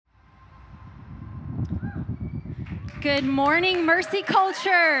Good morning, Mercy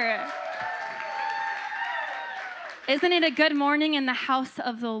Culture. Isn't it a good morning in the house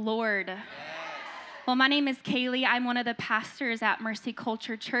of the Lord? Well, my name is Kaily. I'm one of the pastors at Mercy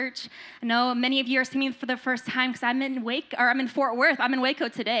Culture Church. I know many of you are seeing me for the first time because I'm in Fort Worth. I'm in Waco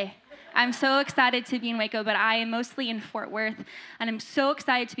today. I'm so excited to be in Waco, but I am mostly in Fort Worth, and I'm so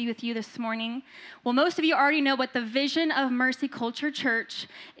excited to be with you this morning. Well, most of you already know what the vision of Mercy Culture Church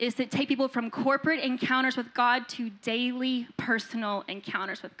is: to take people from corporate encounters with God to daily personal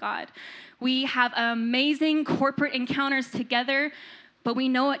encounters with God. We have amazing corporate encounters together, but we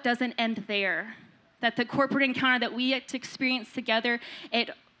know it doesn't end there. That the corporate encounter that we get to experience together,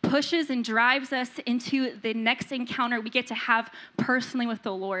 it pushes and drives us into the next encounter we get to have personally with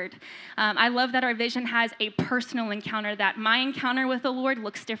the Lord. I love that our vision has a personal encounter, that my encounter with the Lord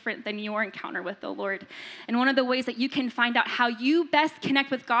looks different than your encounter with the Lord. And one of the ways that you can find out how you best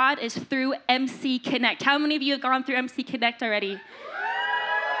connect with God is through MC Connect. How many of you have gone through MC Connect already?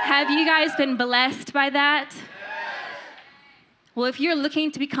 Have you guys been blessed by that? Well, if you're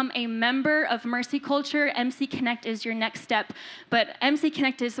looking to become a member of Mercy Culture, MC Connect is your next step. But MC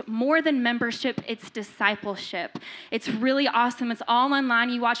Connect is more than membership, it's discipleship. It's really awesome. It's all online.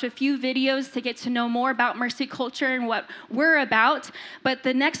 You watch a few videos to get to know more about Mercy Culture and what we're about. But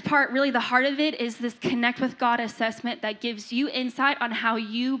the next part, really the heart of it, is this Connect with God assessment that gives you insight on how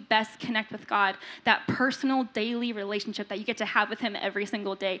you best connect with God, that personal daily relationship that you get to have with him every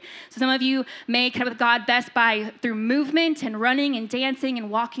single day. So some of you may connect with God best through movement and running and dancing and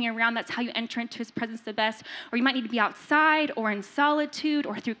walking around. That's how you enter into his presence the best. Or you might need to be outside or in solitude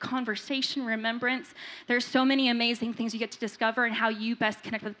or through conversation, remembrance. There's so many amazing things you get to discover and how you best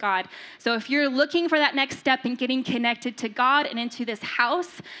connect with God. So if you're looking for that next step in getting connected to God and into this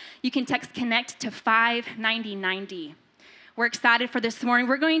house, you can text CONNECT to 59090. We're excited for this morning.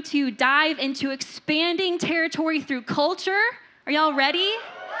 We're going to dive into expanding territory through culture. Are y'all ready?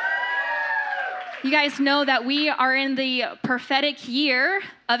 You guys know that we are in the prophetic year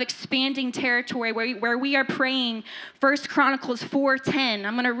of expanding territory where we are praying 1 Chronicles 4:10.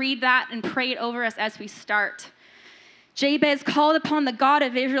 I'm going to read that and pray it over us as we start. Jabez called upon the God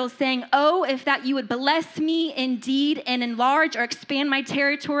of Israel, saying, "Oh, if that you would bless me indeed and enlarge or expand my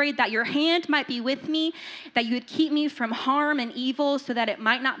territory, that your hand might be with me, that you would keep me from harm and evil so that it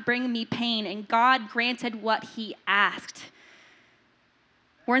might not bring me pain." And God granted what he asked.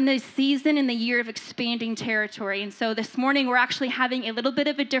 We're in the season, in the year of expanding territory. And so this morning, we're actually having a little bit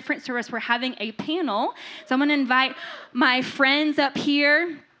of a different service. We're having a panel. So I'm going to invite my friends up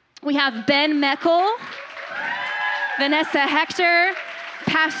here. We have Meckle, Vanessa Hector,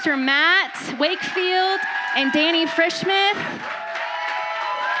 Pastor Matt Wakefield, and Danny Frismuth.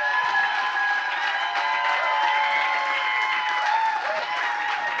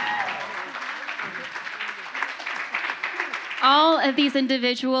 All of these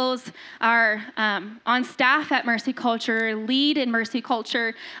individuals are on staff at Mercy Culture, lead in Mercy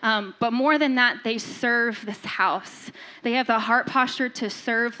Culture, but more than that, they serve this house. They have the heart posture to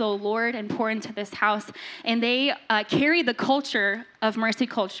serve the Lord and pour into this house, and they carry the culture of Mercy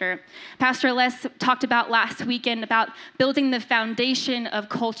Culture. Pastor Les talked about last weekend about building the foundation of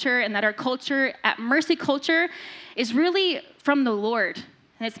culture, and that our culture at Mercy Culture is really from the Lord.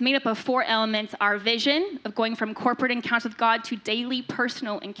 And it's made up of 4 elements: our vision of going from corporate encounters with God to daily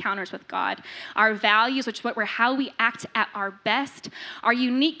personal encounters with God, our values, which is how we act at our best, our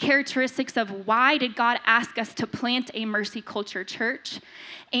unique characteristics of why did God ask us to plant a Mercy Culture church,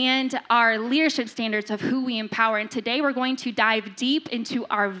 and our leadership standards of who we empower. And today we're going to dive deep into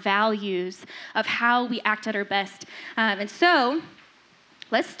our values of how we act at our best. And so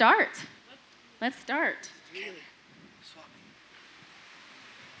let's start.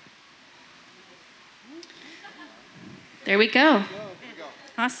 There we go.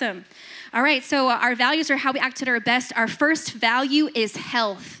 Awesome. All right, so our values are how we act at our best. Our first value is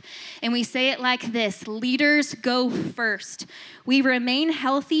health. And we say it like this: leaders go first. We remain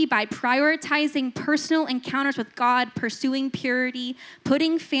healthy by prioritizing personal encounters with God, pursuing purity,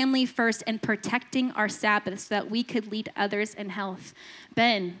 putting family first, and protecting our Sabbath so that we could lead others in health.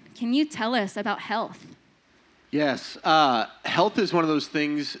 Ben, can you tell us about health? Yes. Health is one of those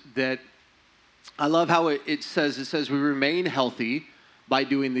things that I love how it says we remain healthy by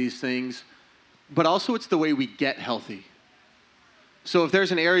doing these things, but also it's the way we get healthy. So if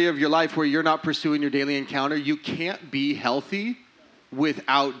there's an area of your life where you're not pursuing your daily encounter, you can't be healthy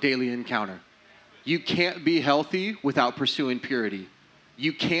without daily encounter. You can't be healthy without pursuing purity.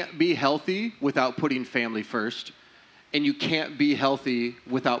 You can't be healthy without putting family first. And you can't be healthy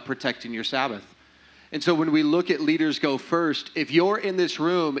without protecting your Sabbath. And so when we look at leaders go first, if you're in this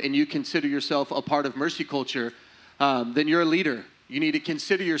room and you consider yourself a part of Mercy Culture, then you're a leader. You need to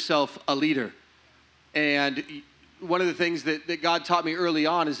consider yourself a leader. And one of the things that God taught me early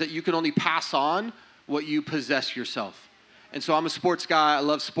on is that you can only pass on what you possess yourself. And so I'm a sports guy. I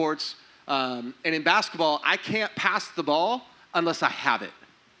love sports. And in basketball, I can't pass the ball unless I have it.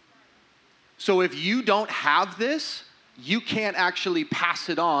 So if you don't have this, you can't actually pass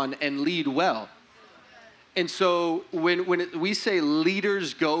it on and lead well. And so when we say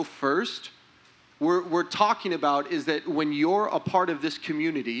leaders go first, we're talking about is that when you're a part of this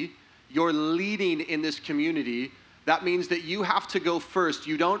community, you're leading in this community, that means that you have to go first.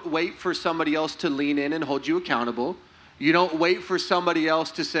 You don't wait for somebody else to lean in and hold you accountable. You don't wait for somebody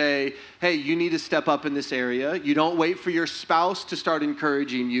else to say, hey, you need to step up in this area. You don't wait for your spouse to start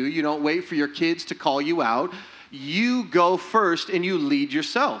encouraging you. You don't wait for your kids to call you out. You go first and you lead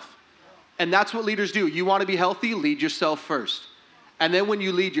yourself. And that's what leaders do. You want to be healthy, lead yourself first. And then when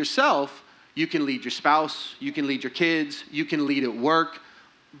you lead yourself, you can lead your spouse, you can lead your kids, you can lead at work.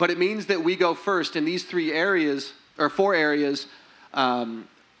 But it means that we go first in these 4 areas.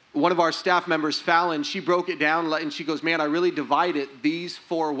 One of our staff members, Fallon, she broke it down and she goes, man, I really divide it these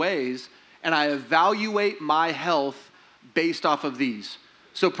 4 ways, and I evaluate my health based off of these.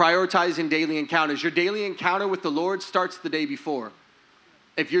 So prioritizing daily encounters. Your daily encounter with the Lord starts the day before.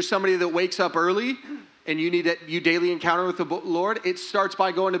 If you're somebody that wakes up early and you daily encounter with the Lord, it starts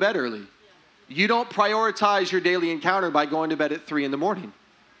by going to bed early. You don't prioritize your daily encounter by going to bed at 3 a.m.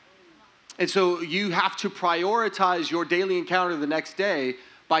 And so you have to prioritize your daily encounter the next day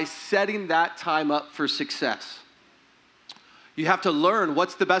by setting that time up for success. You have to learn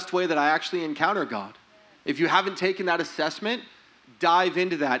what's the best way that I actually encounter God. If you haven't taken that assessment, dive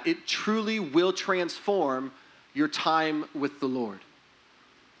into that. It truly will transform your time with the Lord.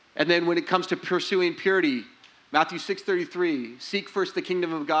 And then when it comes to pursuing purity, Matthew 6:33, seek first the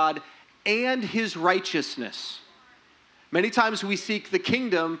kingdom of God and his righteousness. Many times we seek the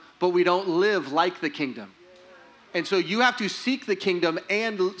kingdom, but we don't live like the kingdom. And so you have to seek the kingdom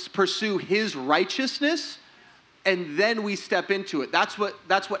and pursue his righteousness, and then we step into it. That's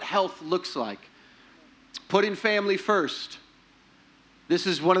what health looks like. Putting family first. This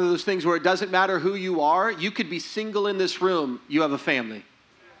is one of those things where it doesn't matter who you are. You could be single in this room. You have a family.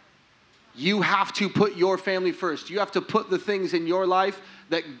 You have to put your family first. You have to put the things in your life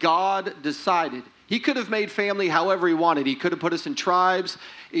that God decided. He could have made family however he wanted. He could have put us in tribes.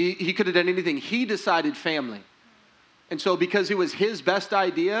 He could have done anything. He decided family. And so because it was his best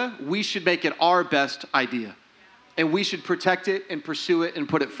idea, we should make it our best idea. And we should protect it and pursue it and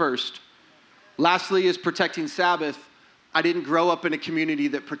put it first. Lastly is protecting Sabbath. I didn't grow up in a community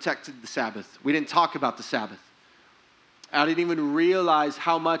that protected the Sabbath. We didn't talk about the Sabbath. I didn't even realize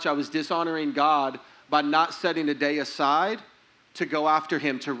how much I was dishonoring God by not setting a day aside to go after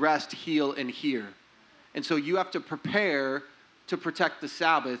him, to rest, heal, and hear. And so you have to prepare to protect the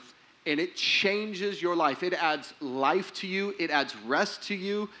Sabbath, and it changes your life. It adds life to you. It adds rest to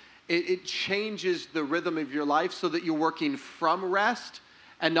you. It changes the rhythm of your life so that you're working from rest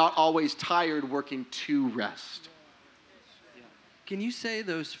and not always tired working to rest. Can you say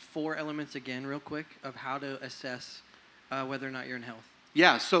those 4 elements again real quick of how to assess whether or not you're in health?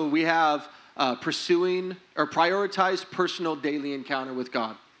 Yeah, so we have pursuing or prioritize personal daily encounter with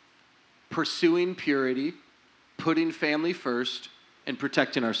God, pursuing purity, putting family first, and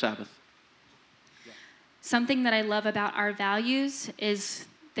protecting our Sabbath. Something that I love about our values is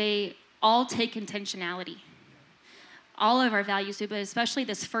they all take intentionality. All of our values do, but especially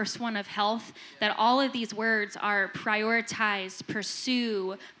this first one of health, that all of these words are prioritize,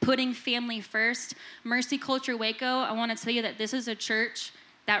 pursue, putting family first. Mercy Culture Waco, I want to tell you that this is a church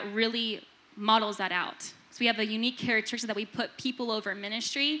that really models that out. So we have a unique characteristic that we put people over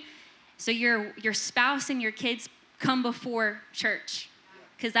ministry. So your spouse and your kids come before church,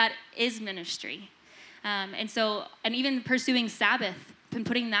 because that is ministry. And even pursuing Sabbath and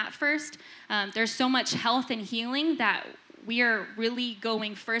putting that first, there's so much health and healing that we are really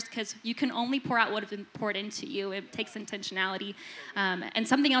going first, because you can only pour out what has been poured into you. It takes intentionality. And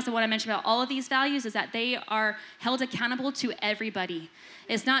something else I want to mention about all of these values is that they are held accountable to everybody.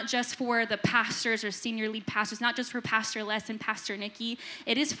 It's not just for the pastors or senior lead pastors, not just for Pastor Les and Pastor Nikki.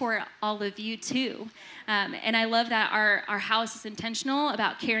 It is for all of you too. And I love that our house is intentional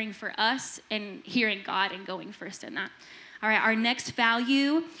about caring for us and hearing God and going first in that. All right, our next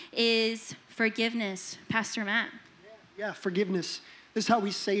value is forgiveness. Pastor Matt. Yeah, forgiveness. This is how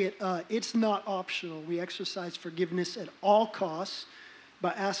we say it. It's not optional. We exercise forgiveness at all costs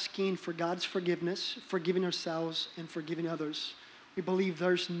by asking for God's forgiveness, forgiving ourselves, and forgiving others. We believe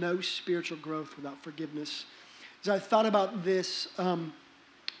there's no spiritual growth without forgiveness. As I thought about this,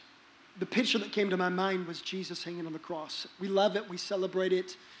 the picture that came to my mind was Jesus hanging on the cross. We love it. We celebrate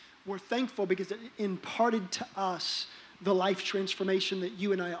it. We're thankful because it imparted to us the life transformation that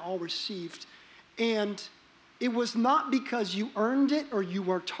you and I all received. And it was not because you earned it or you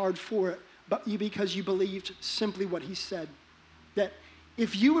worked hard for it, but because you believed simply what he said. That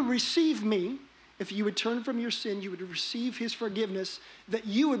if you would receive me, if you would turn from your sin, you would receive his forgiveness, that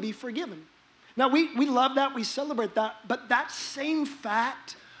you would be forgiven. Now, we love that, we celebrate that, but that same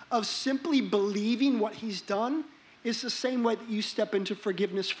fact of simply believing what he's done is the same way that you step into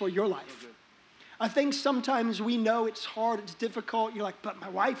forgiveness for your life. I think sometimes we know it's hard, it's difficult. You're like, but my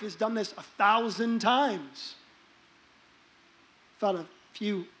wife has done this 1,000 times. Thought a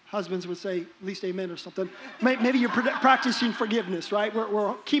few husbands would say at least amen or something. Maybe you're practicing forgiveness, right?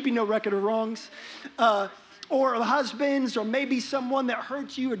 We're keeping no record of wrongs. Or husbands, or maybe someone that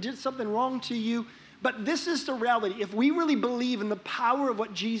hurt you or did something wrong to you. But this is the reality. If we really believe in the power of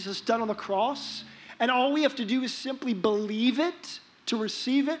what Jesus done on the cross, and all we have to do is simply believe it to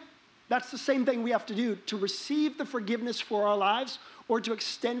receive it, that's the same thing we have to do. To receive the forgiveness for our lives or to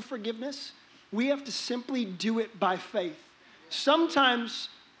extend forgiveness, we have to simply do it by faith. Sometimes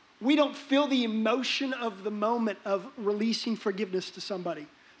we don't feel the emotion of the moment of releasing forgiveness to somebody.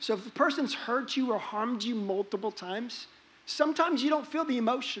 So if the person's hurt you or harmed you multiple times, sometimes you don't feel the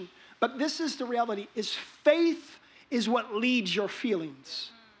emotion. But this is the reality, is faith is what leads your feelings.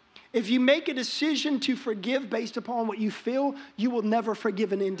 If you make a decision to forgive based upon what you feel, you will never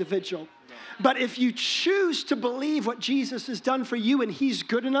forgive an individual. But if you choose to believe what Jesus has done for you and he's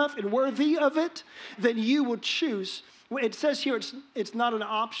good enough and worthy of it, then you will choose. It says here it's not an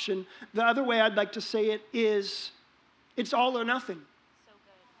option. The other way I'd like to say it is it's all or nothing.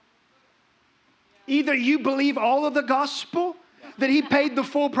 Either you believe all of the gospel, that he paid the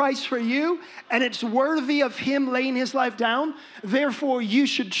full price for you, and it's worthy of him laying his life down, therefore you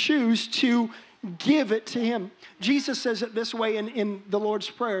should choose to give it to him. Jesus says it this way in the Lord's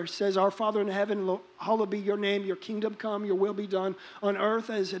Prayer. It says, our Father in heaven, hallowed be your name, your kingdom come, your will be done on earth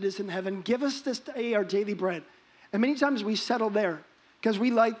as it is in heaven. Give us this day our daily bread. And many times we settle there because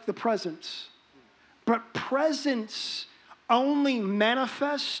we like the presents. But presents only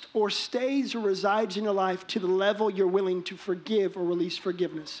manifest or stays or resides in your life to the level you're willing to forgive or release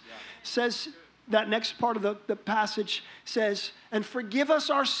forgiveness. Says that next part of the passage says, and forgive us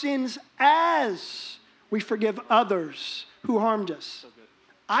our sins as we forgive others who harmed us.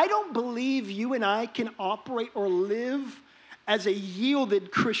 I don't believe you and I can operate or live as a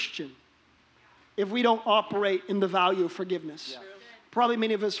yielded Christian if we don't operate in the value of forgiveness. Yeah. Probably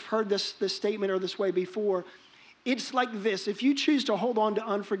many of us have heard this statement or this way before. It's like this. If you choose to hold on to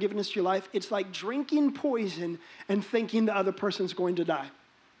unforgiveness to your life, it's like drinking poison and thinking the other person's going to die.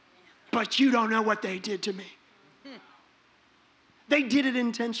 But you don't know what they did to me. They did it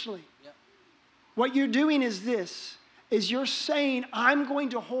intentionally. Yep. What you're doing is this, is you're saying, I'm going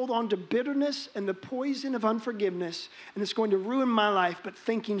to hold on to bitterness and the poison of unforgiveness, and it's going to ruin my life, but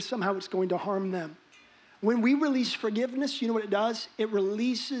thinking somehow it's going to harm them. When we release forgiveness, you know what it does? It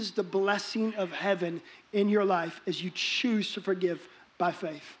releases the blessing of heaven in your life as you choose to forgive by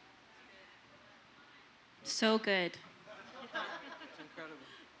faith. So good.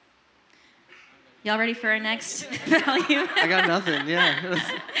 Y'all ready for our next value? I got nothing, yeah.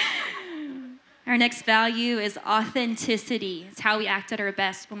 Our next value is authenticity. It's how we act at our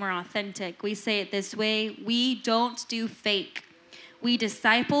best when we're authentic. We say it this way: we don't do fake. We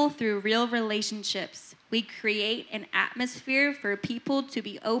disciple through real relationships. We create an atmosphere for people to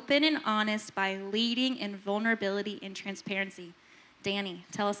be open and honest by leading in vulnerability and transparency. Danny,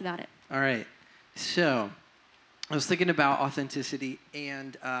 tell us about it. All right. So I was thinking about authenticity,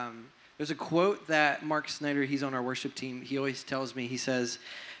 and there's a quote that Mark Snyder, he's on our worship team, he always tells me, he says,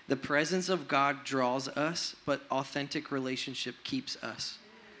 the presence of God draws us, but authentic relationship keeps us.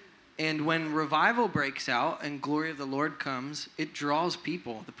 And when revival breaks out and glory of the Lord comes, it draws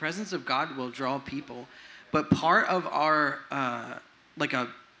people. The presence of God will draw people. But part of our,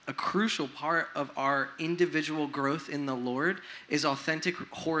 a crucial part of our individual growth in the Lord is authentic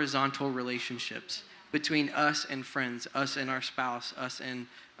horizontal relationships between us and friends, us and our spouse, us and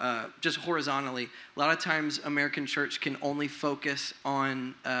just horizontally. A lot of times American church can only focus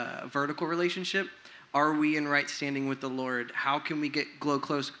on vertical relationship. Are we in right standing with the Lord? How can we grow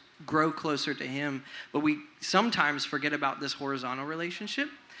closer to him? But we sometimes forget about this horizontal relationship.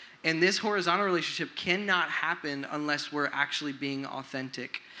 And this horizontal relationship cannot happen unless we're actually being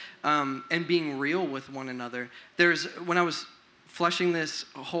authentic and being real with one another. When I was fleshing this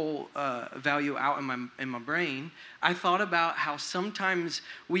whole value out in my brain, I thought about how sometimes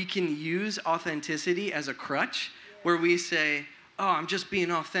we can use authenticity as a crutch, where we say, oh, I'm just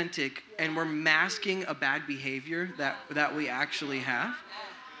being authentic, and we're masking a bad behavior that we actually have.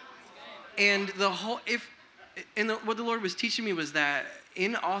 And what the Lord was teaching me was that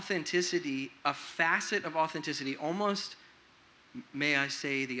in authenticity, a facet of authenticity, almost, may I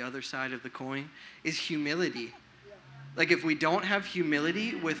say, the other side of the coin, is humility. Like if we don't have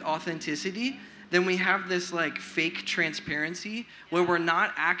humility with authenticity, then we have this like fake transparency where we're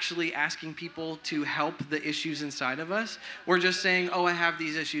not actually asking people to help the issues inside of us. We're just saying, oh, I have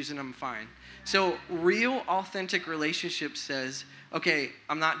these issues and I'm fine. So real authentic relationship says, okay,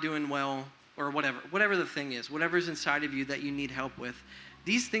 I'm not doing well, or whatever the thing is, whatever's inside of you that you need help with.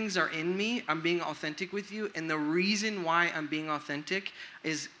 These things are in me. I'm being authentic with you. And the reason why I'm being authentic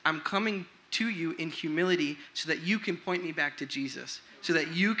is I'm coming to you in humility so that you can point me back to Jesus, so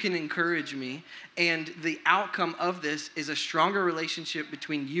that you can encourage me. And the outcome of this is a stronger relationship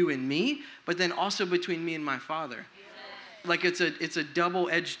between you and me, but then also between me and my Father. Like it's a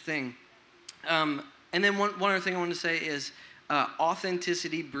double-edged thing. And then one other thing I want to say is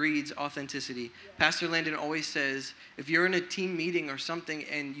authenticity breeds authenticity. Pastor Landon always says, if you're in a team meeting or something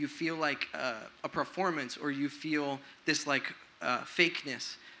and you feel like a performance or you feel this like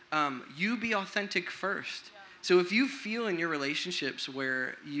fakeness, you be authentic first. So if you feel in your relationships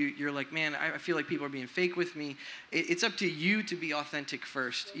where you're like, man, I feel like people are being fake with me, it's up to you to be authentic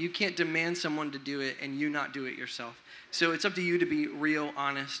first. You can't demand someone to do it and you not do it yourself. So it's up to you to be real,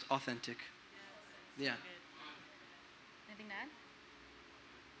 honest, authentic. Yeah. Anything to add?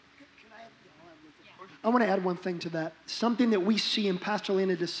 I want to add one thing to that. Something that we see, and Pastor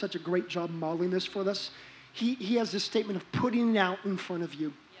Lena does such a great job modeling this for us. He has this statement of putting it out in front of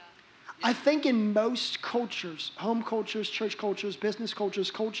you. I think in most cultures, home cultures, church cultures, business cultures,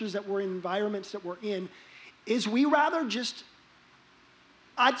 cultures that we're in, environments that we're in, is we rather just,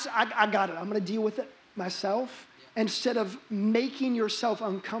 I got it, I'm going to deal with it myself, instead of making yourself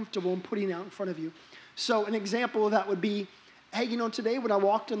uncomfortable and putting it out in front of you. So an example of that would be, hey, today when I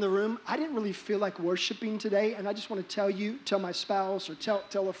walked in the room, I didn't really feel like worshiping today, and I just want to tell my spouse or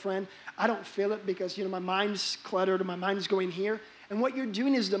tell a friend, I don't feel it because, my mind's cluttered and my mind is going here. And what you're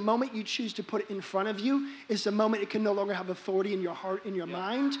doing is the moment you choose to put it in front of you is the moment it can no longer have authority in your heart, in your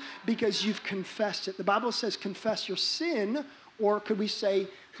mind, because you've confessed it. The Bible says confess your sin, or could we say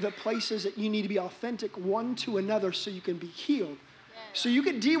the places that you need to be authentic one to another so you can be healed. So you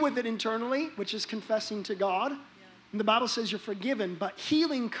can deal with it internally, which is confessing to God. And the Bible says you're forgiven, but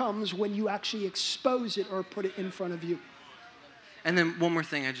healing comes when you actually expose it or put it in front of you. And then one more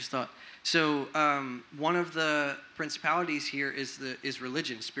thing I just thought. So one of the principalities here is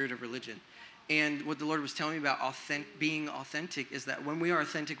religion, spirit of religion. And what the Lord was telling me about being authentic is that when we are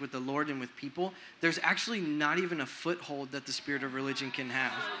authentic with the Lord and with people, there's actually not even a foothold that the spirit of religion can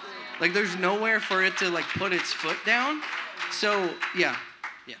have. Like there's nowhere for it to like put its foot down. So yeah.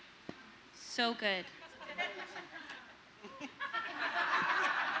 So good.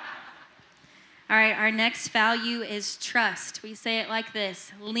 All right, our next value is trust. We say it like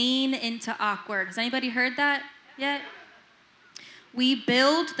this: lean into awkward. Has anybody heard that yet? We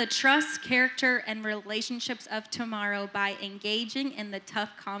build the trust, character, and relationships of tomorrow by engaging in the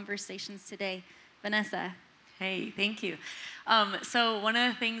tough conversations today. Vanessa. Hey, thank you. So one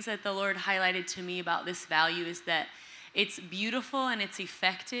of the things that the Lord highlighted to me about this value is that it's beautiful and it's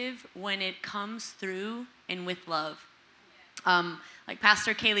effective when it comes through and with love. Like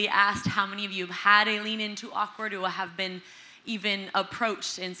Pastor Kaily asked, how many of you have had a lean into awkward or have been even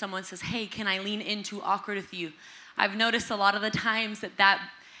approached and someone says, hey, can I lean into awkward with you? I've noticed a lot of the times that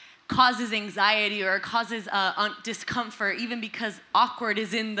causes anxiety or causes discomfort, even because awkward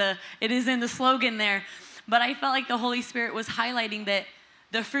is in the slogan there. But I felt like the Holy Spirit was highlighting that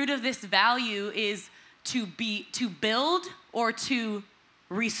the fruit of this value is to build or to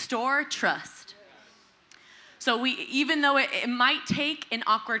restore trust. So even though it might take an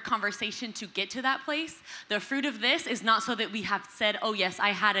awkward conversation to get to that place, the fruit of this is not so that we have said, oh yes, I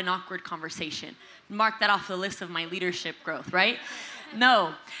had an awkward conversation. Mark that off the list of my leadership growth, right?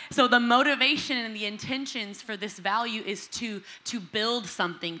 No. So the motivation and the intentions for this value is to build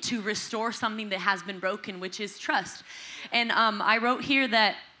something, to restore something that has been broken, which is trust. And I wrote here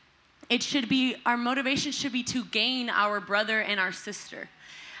that our motivation should be to gain our brother and our sister.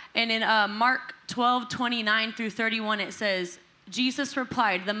 And in Mark 12:29 through 31, it says, Jesus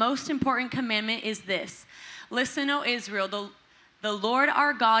replied, the most important commandment is this: listen, O Israel, the Lord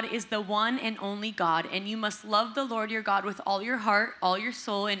our God is the one and only God, and you must love the Lord your God with all your heart, all your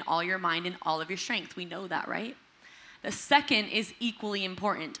soul, and all your mind, and all of your strength. We know that, right? The second is equally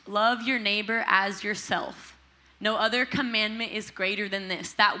important. Love your neighbor as yourself. No other commandment is greater than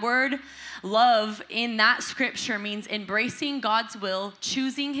this. That word love in that scripture means embracing God's will,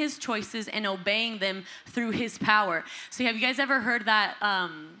 choosing his choices, and obeying them through his power. So have you guys ever heard that,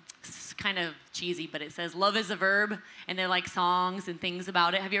 it's kind of cheesy, but it says love is a verb, and they're like songs and things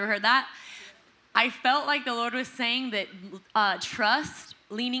about it. Have you ever heard that? I felt like the Lord was saying that trust,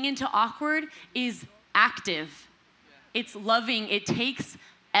 leaning into awkward, is active. It's loving. It takes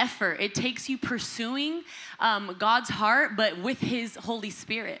effort. It takes you pursuing God's heart, but with his Holy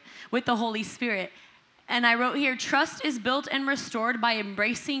Spirit, with the Holy Spirit. And I wrote here, trust is built and restored by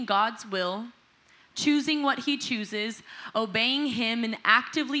embracing God's will, choosing what he chooses, obeying him, and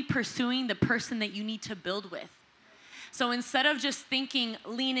actively pursuing the person that you need to build with. So instead of just thinking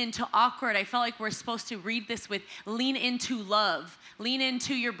lean into awkward, I felt like we're supposed to read this with lean into love. Lean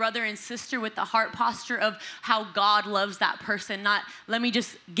into your brother and sister with the heart posture of how God loves that person. Not let me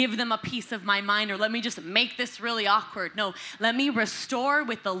just give them a piece of my mind, or let me just make this really awkward. No, let me restore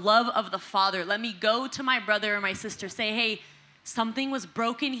with the love of the Father. Let me go to my brother or my sister, say, hey, something was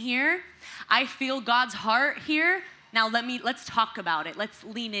broken here. I feel God's heart here. Now let's talk about it. Let's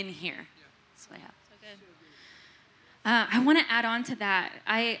lean in here. That's what I have. I want to add on to that.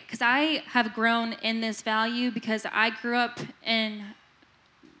 Because I have grown in this value because I grew up in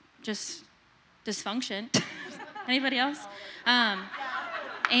just dysfunction. Anybody else?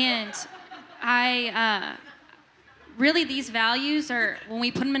 And I really, these values are, when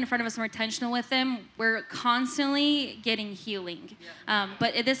we put them in front of us and we're intentional with them, we're constantly getting healing.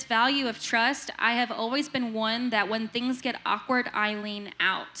 But this value of trust, I have always been one that when things get awkward, I lean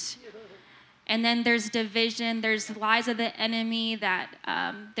out. And then there's division, there's lies of the enemy, that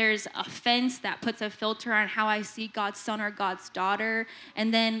there's offense that puts a filter on how I see God's son or God's daughter.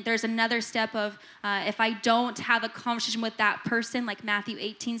 And then there's another step of if I don't have a conversation with that person, like Matthew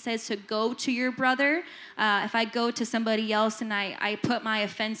 18 says, to go to your brother. If I go to somebody else and I put my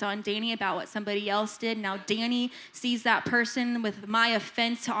offense on Danny about what somebody else did, now Danny sees that person with my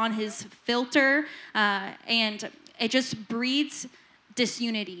offense on his filter, and it just breeds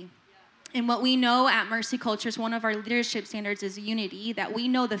disunity. And what we know at Mercy Culture is one of our leadership standards is unity, that we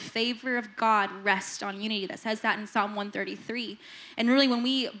know the favor of God rests on unity. That says that in Psalm 133. And really when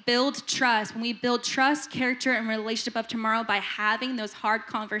we build trust, character, and relationship of tomorrow by having those hard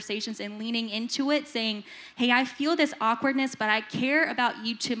conversations and leaning into it, saying, hey, I feel this awkwardness, but I care about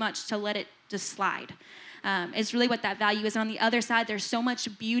you too much to let it just slide. Is really what that value is. And on the other side, there's so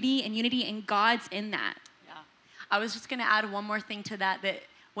much beauty and unity, and God's in that. Yeah. I was just going to add one more thing to that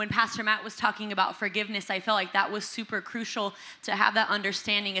when Pastor Matt was talking about forgiveness, I felt like that was super crucial to have that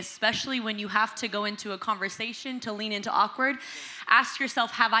understanding, especially when you have to go into a conversation to lean into awkward. Ask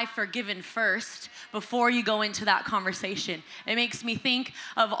yourself, have I forgiven first before you go into that conversation? It makes me think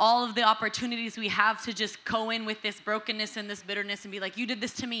of all of the opportunities we have to just go in with this brokenness and this bitterness and be like, you did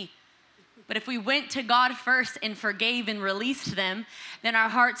this to me. But if we went to God first and forgave and released them, then our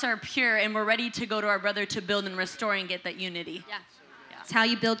hearts are pure and we're ready to go to our brother to build and restore and get that unity. Yeah. It's how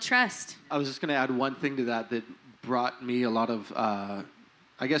you build trust. I was just going to add one thing to that brought me a lot of,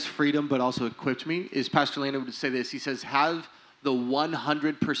 freedom, but also equipped me, is Pastor Landon would say this. He says, have the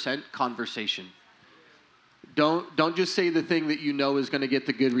 100% conversation. Don't just say the thing that you know is going to get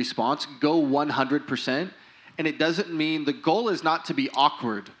the good response. Go 100%. And it doesn't mean, the goal is not to be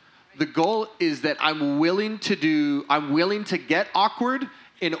awkward. The goal is that I'm willing to get awkward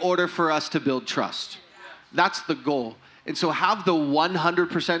in order for us to build trust. That's the goal. And so have the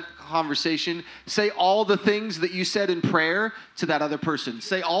 100% conversation. Say all the things that you said in prayer to that other person.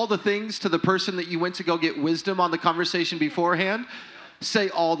 Say all the things to the person that you went to go get wisdom on the conversation beforehand. Say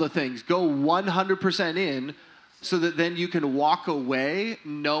all the things. Go 100% in so that then you can walk away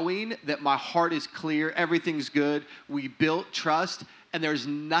knowing that my heart is clear, everything's good, we built trust, and there's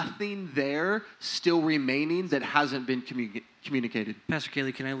nothing there still remaining that hasn't been communicated. Pastor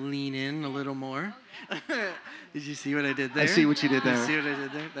Kaily, can I lean in a little more? Did you see what I did there? I see what you did there. You see what I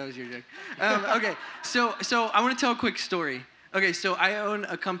did there? That was your joke. Okay, so I want to tell a quick story. Okay, so I own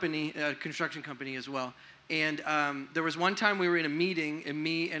a company, a construction company as well. And there was one time we were in a meeting, and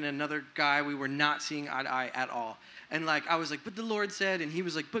me and another guy, we were not seeing eye to eye at all. And I was like, but the Lord said, and he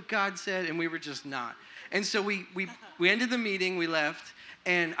was like, but God said, and we were just not. And so we ended the meeting, we left,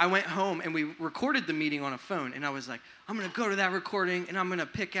 and I went home, and we recorded the meeting on a phone. And I was like, I'm going to go to that recording, and I'm going to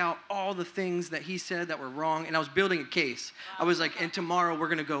pick out all the things that he said that were wrong. And I was building a case. I was like, and tomorrow we're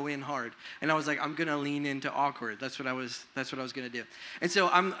going to go in hard. And I was like, I'm going to lean into awkward. That's what I was going to do. And so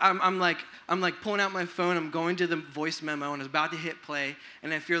I'm like pulling out my phone. I'm going to the voice memo, and I was about to hit play.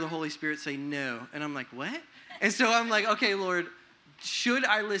 And I hear the Holy Spirit say no. And I'm like, what? And so I'm like, okay, Lord, should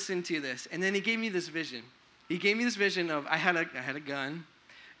I listen to this? And then he gave me this vision. He gave me this vision of I had a gun,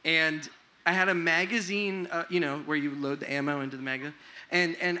 and I had a magazine, where you load the ammo into the magazine,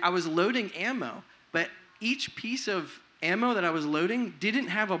 and I was loading ammo, but each piece of ammo that I was loading didn't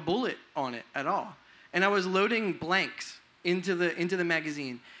have a bullet on it at all, and I was loading blanks into the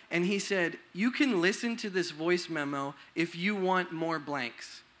magazine. And he said, you can listen to this voice memo if you want more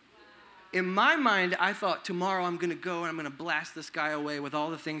blanks. In my mind, I thought, tomorrow I'm going to go and I'm going to blast this guy away with all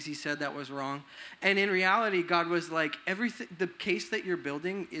the things he said that was wrong. And in reality, God was like, everything, the case that you're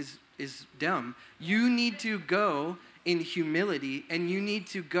building is dumb. You need to go in humility, and you need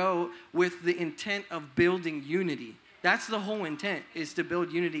to go with the intent of building unity. That's the whole intent, is to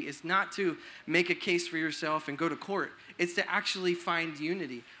build unity. It's not to make a case for yourself and go to court. It's to actually find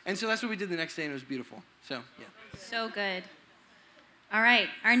unity. And so that's what we did the next day, and it was beautiful. So, yeah. So good. All right,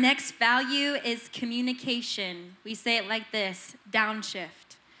 our next value is communication. We say it like this,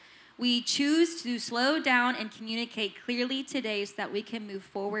 downshift. We choose to slow down and communicate clearly today so that we can move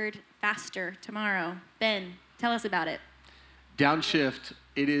forward faster tomorrow. Ben, tell us about it. Downshift,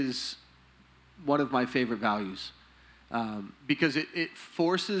 it is one of my favorite values because it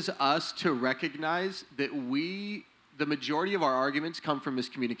forces us to recognize that the majority of our arguments come from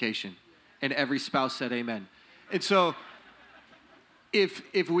miscommunication, and every spouse said amen. And so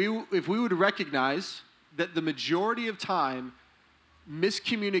if we would recognize that the majority of time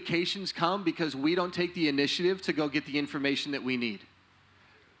miscommunications come because we don't take the initiative to go get the information that we need.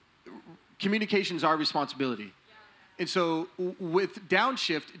 Communication is our responsibility. And so with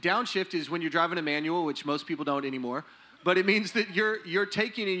downshift is when you're driving a manual, which most people don't anymore, but it means that you're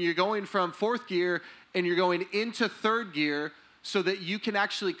taking and you're going from fourth gear and you're going into third gear so that you can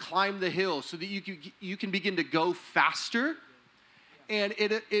actually climb the hill, so that you can begin to go faster. And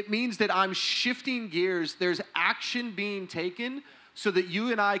it means that I'm shifting gears. There's action being taken so that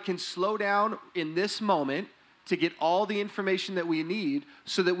you and I can slow down in this moment to get all the information that we need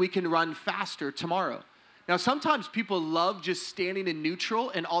so that we can run faster tomorrow. Now, sometimes people love just standing in neutral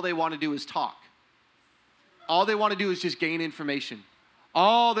and all they want to do is talk. All they want to do is just gain information.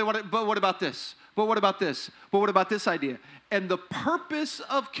 But what about this? But what about this? But what about this idea? And the purpose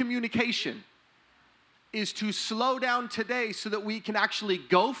of communication is to slow down today so that we can actually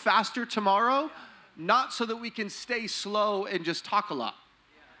go faster tomorrow, not so that we can stay slow and just talk a lot.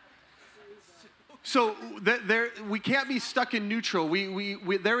 So we can't be stuck in neutral.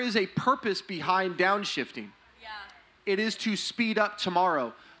 There is a purpose behind downshifting. Yeah. It is to speed up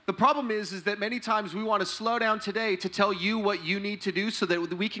tomorrow. The problem is that many times we want to slow down today to tell you what you need to do so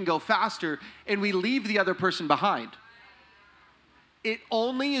that we can go faster, and we leave the other person behind. It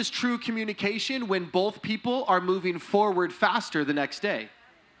only is true communication when both people are moving forward faster the next day.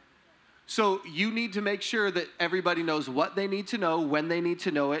 So you need to make sure that everybody knows what they need to know, when they need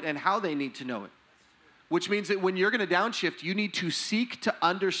to know it, and how they need to know it. Which means that when you're going to downshift, you need to seek to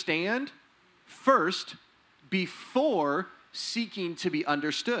understand first before seeking to be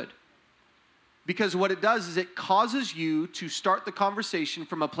understood. Because what it does is it causes you to start the conversation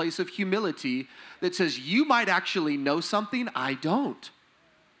from a place of humility that says, you might actually know something I don't.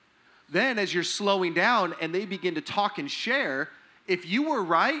 Then as you're slowing down and they begin to talk and share, if you were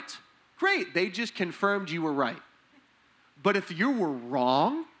right, great, they just confirmed you were right. But if you were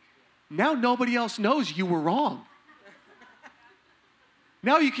wrong, now nobody else knows you were wrong.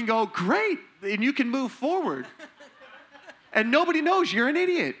 Now you can go, great, and you can move forward. And nobody knows you're an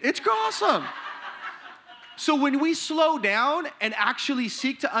idiot. It's awesome. So when we slow down and actually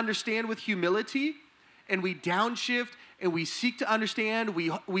seek to understand with humility, and we downshift and we seek to understand,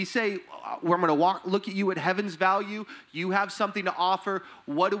 we say, we're going to look at you at heaven's value. You have something to offer.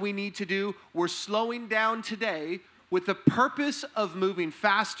 What do we need to do? We're slowing down today with the purpose of moving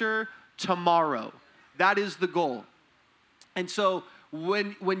faster tomorrow. That is the goal. And so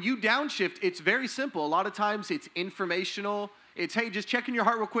when you downshift, it's very simple. A lot of times it's informational. It's, hey, just checking your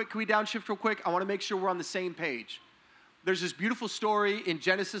heart real quick. Can we downshift real quick? I want to make sure we're on the same page. There's this beautiful story in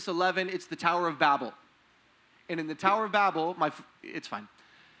Genesis 11. It's the Tower of Babel. And in the Tower of Babel, it's fine.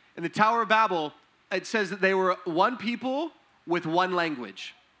 In the Tower of Babel, it says that they were one people with one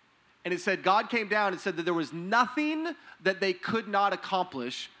language. And it said God came down and said that there was nothing that they could not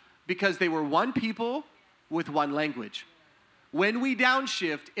accomplish because they were one people with one language. When we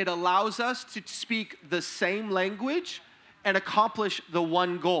downshift, it allows us to speak the same language and accomplish the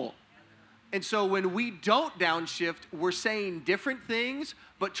one goal. And so when we don't downshift, we're saying different things,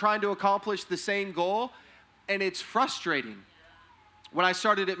 but trying to accomplish the same goal, and it's frustrating. When I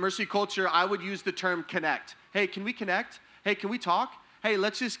started at Mercy Culture, I would use the term connect. Hey, can we connect? Hey, can we talk? Hey,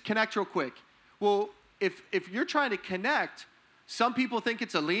 let's just connect real quick. Well, if you're trying to connect, some people think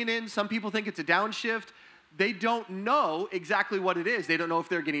it's a lean in, some people think it's a downshift. they don't know exactly what it is. They don't know if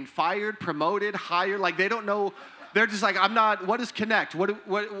they're getting fired, promoted, hired. Like, they don't know. They're just like, what is connect?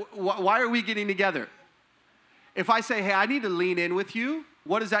 Why are we getting together? If I say, hey, I need to lean in with you,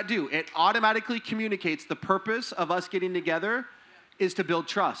 what does that do? It automatically communicates the purpose of us getting together is to build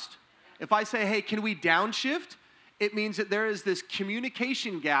trust. If I say, hey, can we downshift? It means that there is this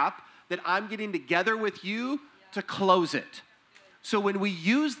communication gap that I'm getting together with you to close it. So when we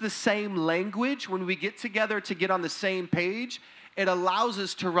use the same language, when we get together to get on the same page, it allows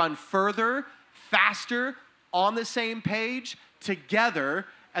us to run further, faster, on the same page, together,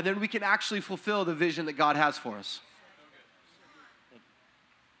 and then we can actually fulfill the vision that God has for us.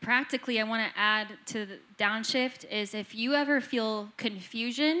 Practically, I want to add to the downshift is if you ever feel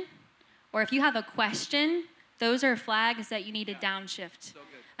confusion or if you have a question, those are flags that you need to downshift.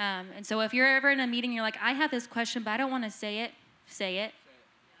 And so if you're ever in a meeting, you're like, I have this question, but I don't want to say it. Say it.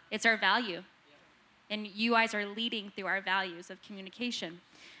 It's our value. And you guys are leading through our values of communication.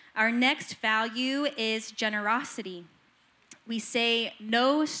 Our next value is generosity. We say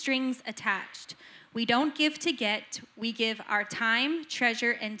no strings attached. We don't give to get. We give our time,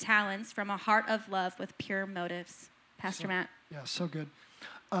 treasure, and talents from a heart of love with pure motives. Pastor Matt. Yeah, so good.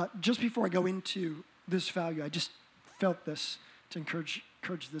 Just before I go into this value, I just felt this to encourage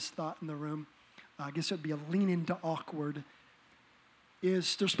this thought in the room. I guess it would be a lean into awkward.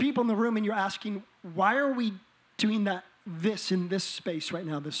 Is there's people in the room and you're asking, why are we doing this in this space right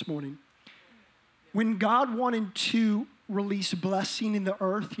now this morning? When God wanted to release blessing in the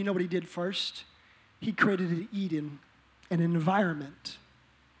earth, you know what he did first? He created an Eden, an environment.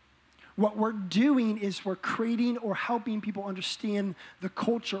 What we're doing is we're creating or helping people understand the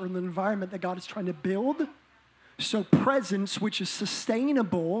culture and the environment that God is trying to build. So presence, which is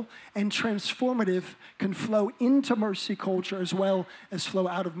sustainable and transformative, can flow into mercy culture as well as flow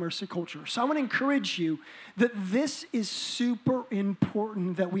out of mercy culture. So I want to encourage you that this is super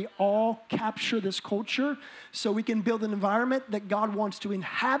important that we all capture this culture so we can build an environment that God wants to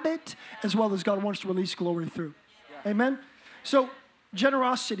inhabit as well as God wants to release glory through. Yeah. Amen? So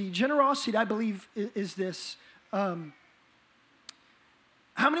generosity, I believe, is this. How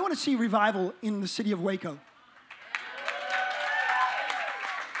many want to see revival in the city of Waco?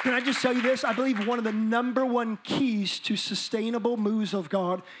 Can I just tell you this? I believe one of the number one keys to sustainable moves of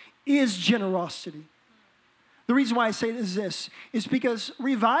God is generosity. The reason why I say this is because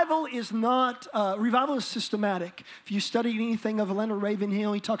revival is systematic. If you study anything of Leonard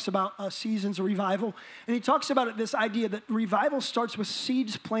Ravenhill, he talks about seasons of revival. And he talks about this idea that revival starts with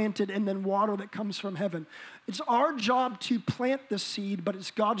seeds planted and then water that comes from heaven. It's our job to plant the seed, but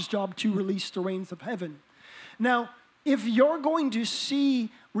it's God's job to release the rains of heaven. Now, if you're going to see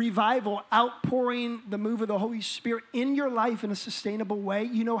revival outpouring the move of the Holy Spirit in your life in a sustainable way,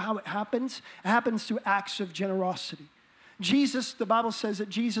 you know how it happens? It happens through acts of generosity. Jesus, the Bible says that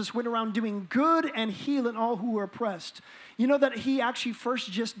Jesus went around doing good and healing all who were oppressed. You know that he actually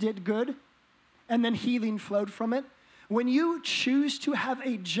first just did good and then healing flowed from it? When you choose to have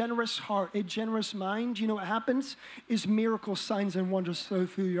a generous heart, a generous mind, you know what happens? Is miracles, signs, and wonders flow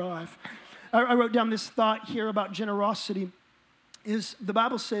through your life. I wrote down this thought here about generosity. Is the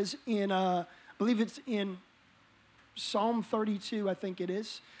Bible says in, I believe it's in Psalm 32, I think it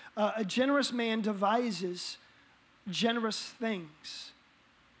is, a generous man devises generous things.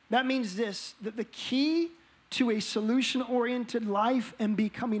 That means this, that the key to a solution-oriented life and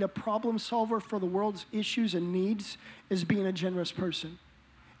becoming a problem solver for the world's issues and needs is being a generous person.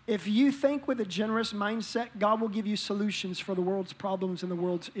 If you think with a generous mindset, God will give you solutions for the world's problems and the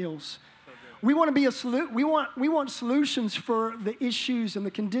world's ills. We want to be we want solutions for the issues and the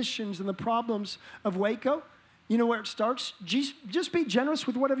conditions and the problems of Waco. You know where it starts? Just be generous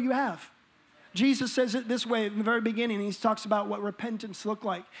with whatever you have. Jesus says it this way in the very beginning. He talks about what repentance looked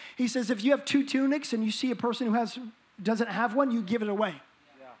like. He says, if you have 2 tunics and you see a person who doesn't have one, you give it away.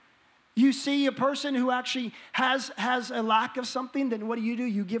 You see a person who actually has a lack of something, then what do?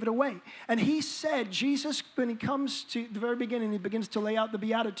 You give it away. And he said, Jesus, when he comes to the very beginning, he begins to lay out the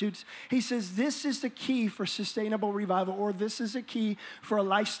Beatitudes. He says, this is the key for sustainable revival, or this is a key for a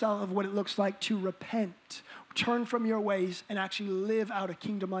lifestyle of what it looks like to repent, turn from your ways, and actually live out a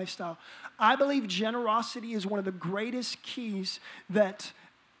kingdom lifestyle. I believe generosity is one of the greatest keys that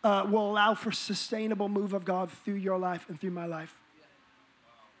will allow for sustainable move of God through your life and through my life.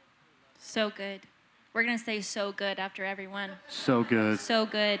 So good. We're going to say so good after everyone. So good. So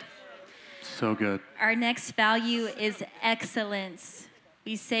good. So good. Our next value is excellence.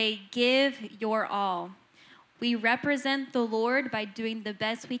 We say, give your all. We represent the Lord by doing the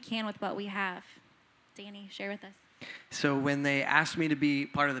best we can with what we have. Danny, share with us. So when they asked me to be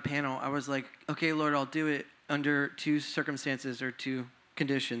part of the panel, I was like, okay, Lord, I'll do it under 2 circumstances or 2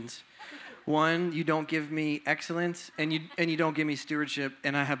 conditions. 1, you don't give me excellence, and you don't give me stewardship,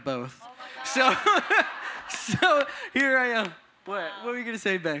 and I have both. So here I am. What were you going to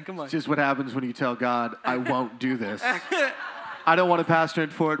say, Ben? Come on. It's just what happens when you tell God, I won't do this. I don't want to pastor in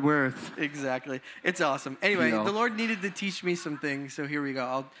Fort Worth. Exactly. It's awesome. Anyway, the Lord needed to teach me some things, so here we go.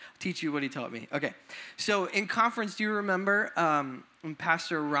 I'll teach you what he taught me. Okay. So in conference, do you remember when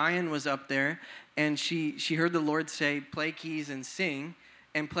Pastor Ryan was up there, and she heard the Lord say, play keys and sing,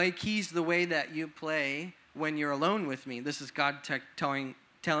 and play keys the way that you play when you're alone with me. This is God talking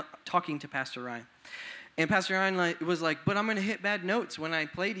to Pastor Ryan. And Pastor Ryan was like, but I'm going to hit bad notes. When I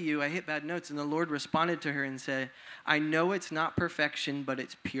play to you, I hit bad notes. And the Lord responded to her and said, I know it's not perfection, but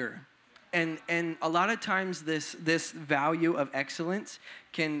it's pure. And a lot of times this value of excellence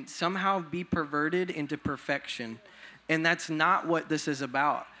can somehow be perverted into perfection. And that's not what this is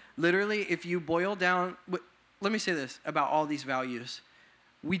about. Literally, if you boil down, let me say this about all these values.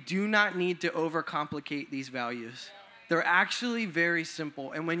 We do not need to overcomplicate these values. They're actually very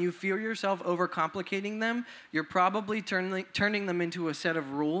simple. And when you feel yourself overcomplicating them, you're probably turning them into a set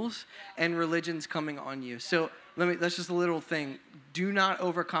of rules, and religion's coming on you. So that's just a little thing. Do not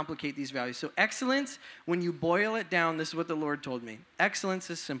overcomplicate these values. So excellence, when you boil it down, this is what the Lord told me. Excellence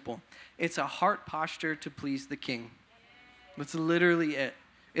is simple. It's a heart posture to please the King. That's literally it.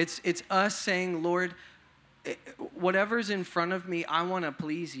 It's us saying, Lord, whatever's in front of me, I want to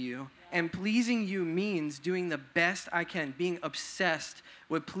please you. And pleasing you means doing the best I can, being obsessed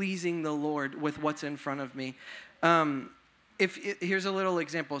with pleasing the Lord with what's in front of me. Here's a little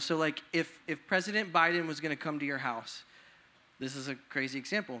example. So like if President Biden was going to come to your house, this is a crazy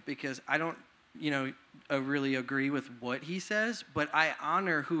example because I don't, really agree with what he says, but I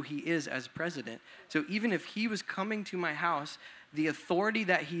honor who he is as president. So even if he was coming to my house, the authority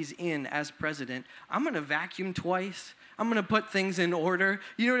that he's in as president, I'm going to vacuum twice. I'm going to put things in order.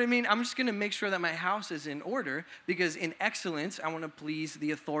 You know what I mean? I'm just going to make sure that my house is in order because in excellence, I want to please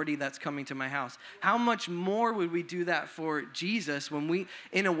the authority that's coming to my house. How much more would we do that for Jesus when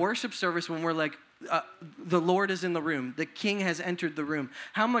in a worship service, when we're like, the Lord is in the room. The King has entered the room.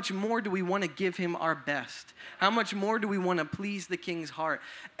 How much more do we want to give him our best? How much more do we want to please the King's heart?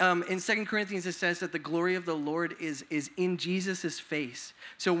 In 2 Corinthians, it says that the glory of the Lord is in Jesus' face.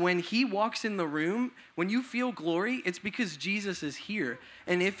 So when he walks in the room, when you feel glory, it's because Jesus is here.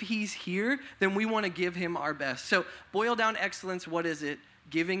 And if he's here, then we want to give him our best. So boil down excellence, what is it?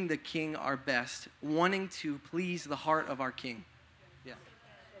 Giving the King our best, wanting to please the heart of our King. Yeah.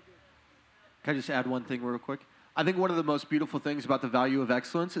 Can I just add one thing real quick? I think one of the most beautiful things about the value of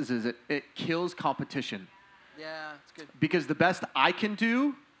excellence is it kills competition. Yeah, it's good. Because the best I can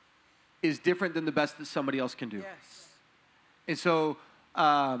do is different than the best that somebody else can do. Yes. And so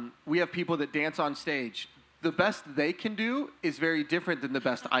we have people that dance on stage. The best they can do is very different than the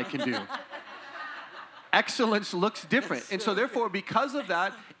best I can do. Excellence looks different. And so therefore, because of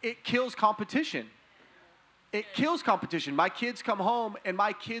that, it kills competition. It kills competition. My kids come home, and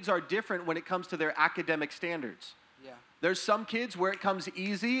my kids are different when it comes to their academic standards. Yeah. There's some kids where it comes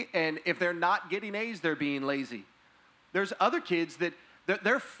easy, and if they're not getting A's, they're being lazy. There's other kids that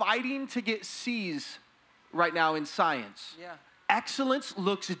they're fighting to get C's right now in science. Yeah. Excellence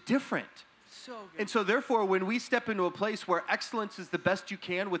looks different. So good. And so therefore, when we step into a place where excellence is the best you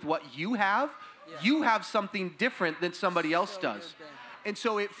can with what you have, you have something different than somebody else does. And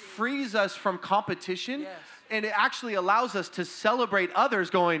so it frees us from competition. Yes. And it actually allows us to celebrate others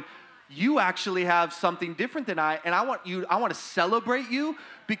going, you actually have something different than and I want to celebrate you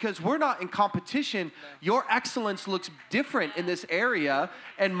because we're not in competition. No. Your excellence looks different in this area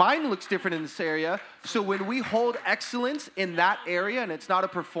and mine looks different in this area. So when we hold excellence in that area and it's not a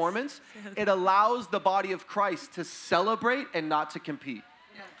performance, it allows the body of Christ to celebrate and not to compete.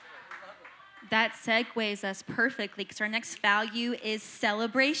 That segues us perfectly because our next value is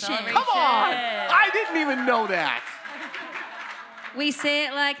celebration. Come on! I didn't even know that. We say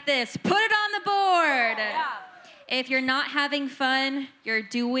it like this, put it on the board. Yeah. If you're not having fun, you're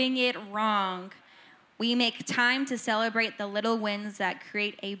doing it wrong. We make time to celebrate the little wins that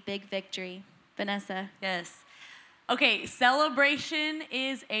create a big victory. Vanessa. Yes. Okay, celebration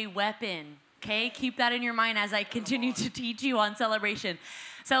is a weapon. Okay, keep that in your mind as I continue to teach you on celebration.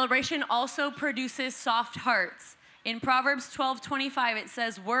 Celebration also produces soft hearts. In Proverbs 12:25, it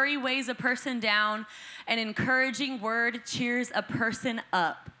says, worry weighs a person down, an encouraging word cheers a person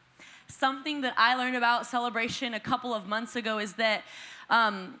up. something that I learned about celebration a couple of months ago is that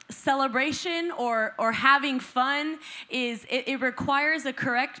celebration or having fun it requires a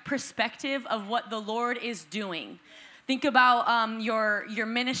correct perspective of what the Lord is doing. Think about your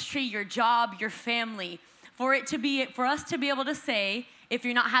ministry, your job, your family. For us to be able to say, if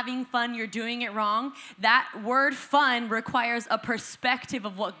you're not having fun, you're doing it wrong. That word fun requires a perspective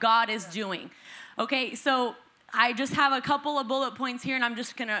of what God is doing. Okay, so I just have a couple of bullet points here, and I'm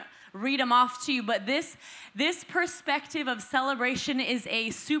just gonna read them off to you. But this perspective of celebration is a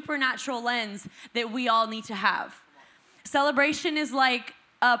supernatural lens that we all need to have. Celebration is like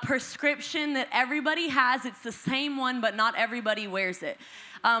a prescription that everybody has. It's the same one, but not everybody wears it.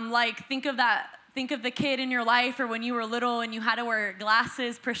 Like think of the kid in your life, or when you were little and you had to wear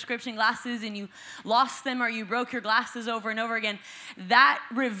glasses, prescription glasses, and you lost them or you broke your glasses over and over again. That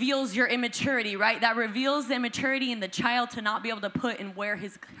reveals your immaturity, right? That reveals the immaturity in the child to not be able to put and wear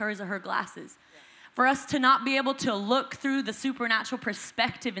hers or her glasses. For us to not be able to look through the supernatural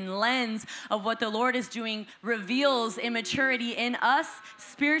perspective and lens of what the Lord is doing reveals immaturity in us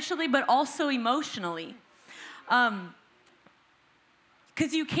spiritually, but also emotionally. Because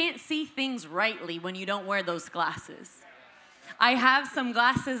you can't see things rightly when you don't wear those glasses. I have some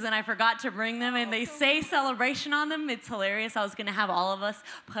glasses and I forgot to bring them, and they say celebration on them. It's hilarious. I was going to have all of us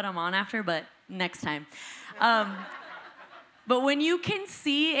put them on after, but next time. But when you can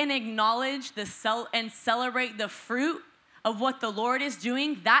see and acknowledge and celebrate the fruit of what the Lord is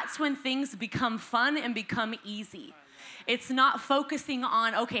doing, that's when things become fun and become easy. It's not focusing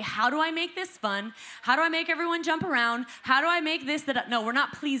on, okay, how do I make this fun? How do I make everyone jump around? How do I make this that? No, we're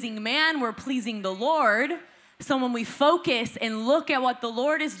not pleasing man, we're pleasing the Lord. So when we focus and look at what the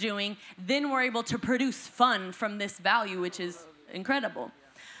Lord is doing, then we're able to produce fun from this value, which is incredible.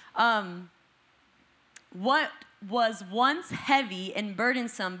 What was once heavy and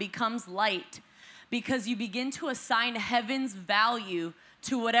burdensome becomes light because you begin to assign heaven's value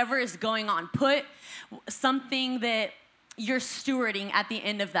to whatever is going on. Put something that you're stewarding at the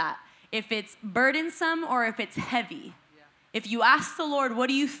end of that. If it's burdensome or if it's heavy. If you ask the Lord, what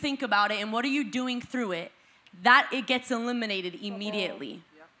do you think about it and what are you doing through it, that it gets eliminated immediately.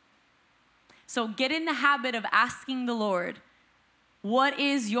 So get in the habit of asking the Lord, what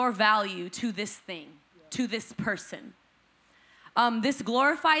is your value to this thing, to this person? This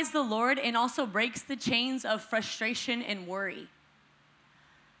glorifies the Lord and also breaks the chains of frustration and worry.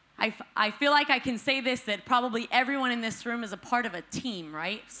 I feel like I can say this, that probably everyone in this room is a part of a team,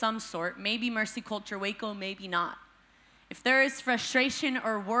 right? Some sort. Maybe Mercy Culture Waco, maybe not. If there is frustration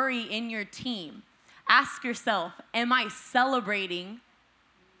or worry in your team, ask yourself, am I celebrating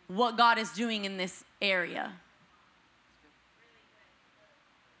what God is doing in this area?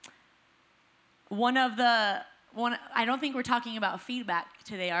 I don't think we're talking about feedback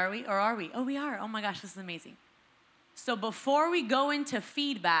today, are we? Or are we? Oh, we are. Oh my gosh, this is amazing. So before we go into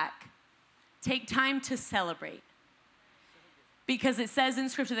feedback, take time to celebrate. Because it says in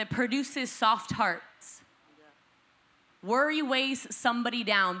Scripture that produces soft hearts. Worry weighs somebody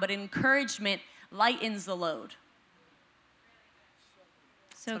down, but encouragement lightens the load.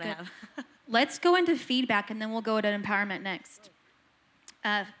 So good. Let's go into feedback, and then we'll go to empowerment next.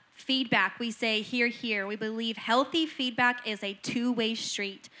 Feedback, we say hear, hear. We believe healthy feedback is a two-way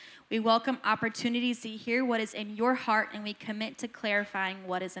street. We welcome opportunities to hear what is in your heart, and we commit to clarifying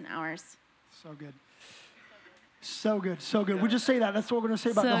what is in ours. So good. So good, so good. We'll just say that. That's what we're going to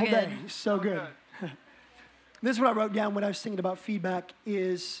say about the whole day. So good. This is what I wrote down when I was thinking about feedback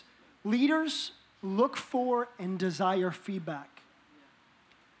is leaders look for and desire feedback.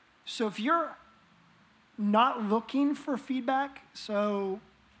 So if you're not looking for feedback, so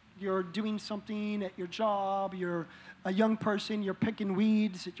you're doing something at your job, you're a young person, you're picking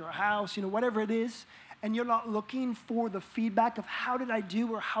weeds at your house, whatever it is, and you're not looking for the feedback of how did I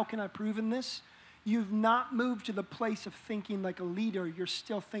do or how can I prove in this, you've not moved to the place of thinking like a leader. You're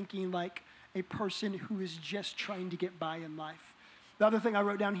still thinking like a person who is just trying to get by in life. The other thing I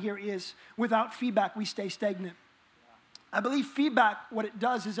wrote down here is without feedback, we stay stagnant. I believe feedback, what it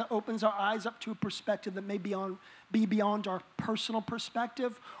does is it opens our eyes up to a perspective that may be beyond our personal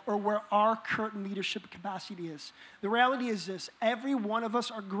perspective or where our current leadership capacity is. The reality is this, every one of us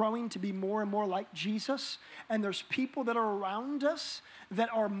are growing to be more and more like Jesus, and there's people that are around us that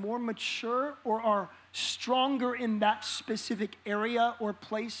are more mature or are stronger in that specific area or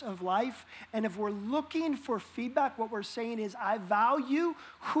place of life. And if we're looking for feedback, what we're saying is, I value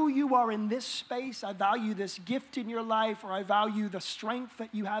who you are in this space. I value this gift in your life, or I value the strength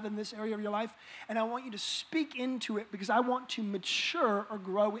that you have in this area of your life. And I want you to speak into it because I want to mature or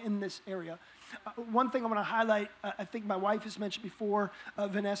grow in this area. One thing I want to highlight, I think my wife has mentioned before,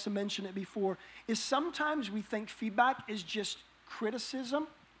 Vanessa mentioned it before, is sometimes we think feedback is just criticism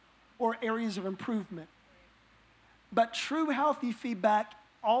or areas of improvement. But true healthy feedback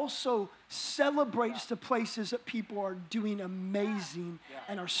also celebrates the places that people are doing amazing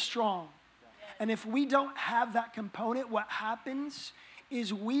and are strong. And if we don't have that component, what happens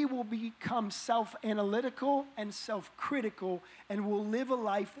is we will become self-analytical and self-critical, and we'll live a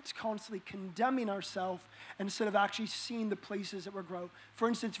life that's constantly condemning ourselves instead of actually seeing the places that we're growing. For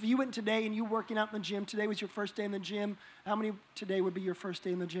instance, if you went today and you're working out in the gym, today was your first day in the gym, how many today would be your first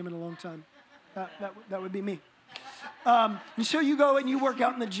day in the gym in a long time? That would be me. And so you go and you work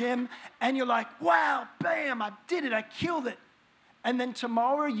out in the gym, and you're like, wow, bam, I did it, I killed it. And then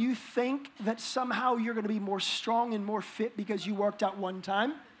tomorrow you think that somehow you're going to be more strong and more fit because you worked out one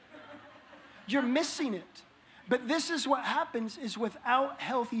time. You're missing it. But this is what happens is without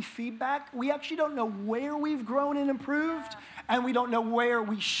healthy feedback, we actually don't know where we've grown and improved, and we don't know where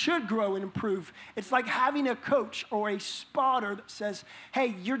we should grow and improve. It's like having a coach or a spotter that says,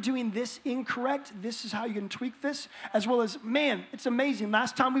 hey, you're doing this incorrect. This is how you can tweak this. As well as, man, it's amazing.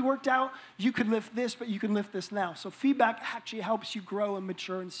 Last time we worked out, you could lift this, but you can lift this now. So feedback actually helps you grow and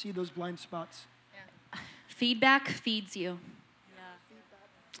mature and see those blind spots. Yeah. Feedback feeds you.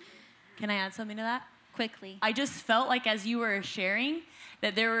 Yeah. Can I add something to that? Quickly. I just felt like as you were sharing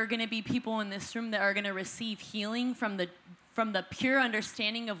that there were going to be people in this room that are going to receive healing from the pure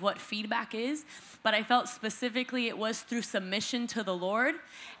understanding of what feedback is, but I felt specifically it was through submission to the Lord.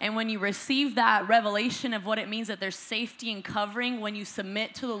 And when you receive that revelation of what it means that there's safety and covering when you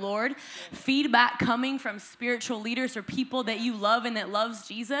submit to the Lord, feedback coming from spiritual leaders or people that you love and that loves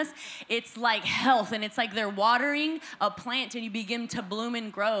Jesus, it's like health, and it's like they're watering a plant and you begin to bloom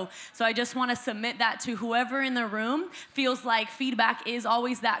and grow. So I just want to submit that to whoever in the room feels like feedback is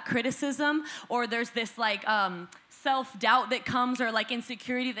always that criticism, or there's this like self-doubt that comes, or like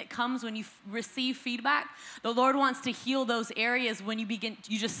insecurity that comes when you receive feedback. The Lord wants to heal those areas when you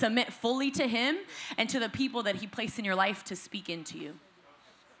just submit fully to Him and to the people that He placed in your life to speak into you.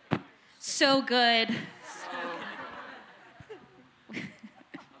 So good.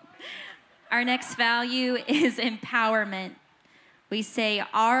 Our next value is empowerment. We say,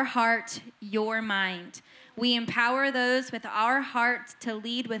 our heart, your mind. We empower those with our heart to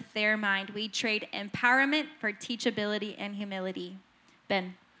lead with their mind. We trade empowerment for teachability and humility.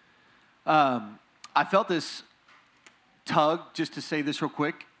 Ben. I felt this tug, just to say this real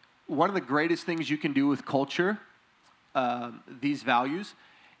quick. One of the greatest things you can do with culture, these values,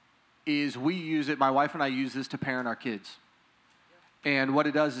 is we use it, my wife and I use this to parent our kids. And what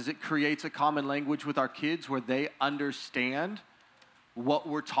it does is it creates a common language with our kids where they understand what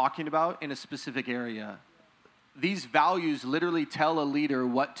we're talking about in a specific area. These values literally tell a leader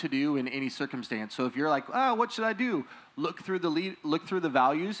what to do in any circumstance. So if you're like, what should I do? Look through the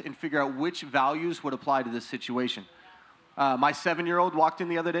values and figure out which values would apply to this situation. My 7-year-old walked in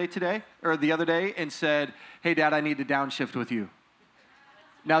the other day and said, hey, Dad, I need to downshift with you.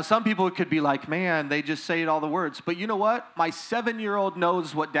 Now, some people could be like, man, they just say it all the words. But you know what? My 7-year-old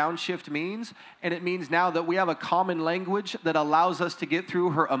knows what downshift means, and it means now that we have a common language that allows us to get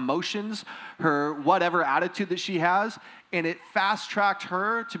through her emotions, her whatever attitude that she has, and it fast-tracked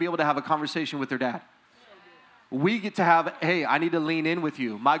her to be able to have a conversation with her dad. We get to have, hey, I need to lean in with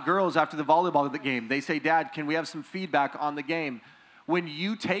you. My girls, after the volleyball game, they say, Dad, can we have some feedback on the game? When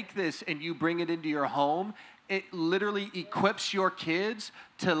you take this and you bring it into your home, it literally equips your kids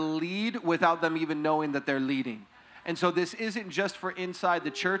to lead without them even knowing that they're leading. And so this isn't just for inside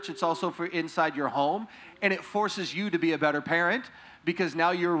the church, it's also for inside your home. And it forces you to be a better parent because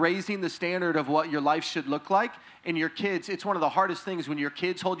now you're raising the standard of what your life should look like. And your kids, it's one of the hardest things when your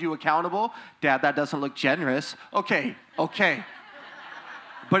kids hold you accountable. Dad, that doesn't look generous. Okay.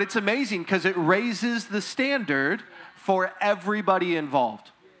 But it's amazing because it raises the standard for everybody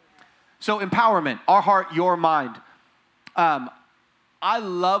involved. So empowerment, our heart, your mind. I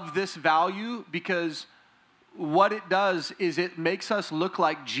love this value because what it does is it makes us look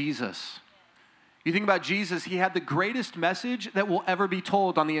like Jesus. You think about Jesus, he had the greatest message that will ever be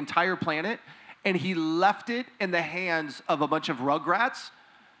told on the entire planet, and he left it in the hands of a bunch of rugrats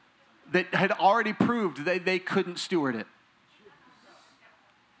that had already proved that they couldn't steward it.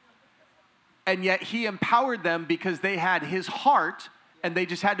 And yet he empowered them because they had his heart and they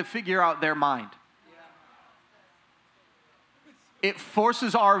just had to figure out their mind. it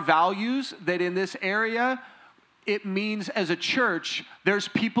forces our values that in this area, it means as a church, there's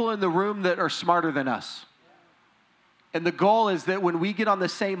people in the room that are smarter than us. And the goal is that when we get on the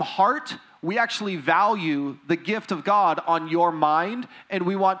same heart, we actually value the gift of God on your mind, and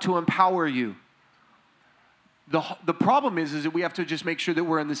we want to empower you. The problem is that we have to just make sure that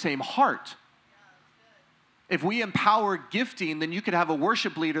we're in the same heart. If we empower gifting, then you could have a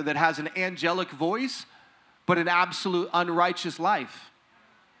worship leader that has an angelic voice, but an absolute unrighteous life.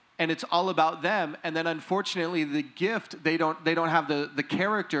 And it's all about them. And then unfortunately, the gift, they don't have the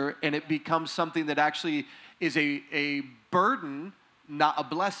character, and it becomes something that actually is a burden, not a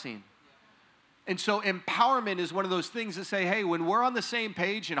blessing. And so empowerment is one of those things that say, hey, when we're on the same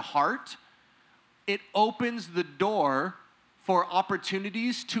page in heart, it opens the door for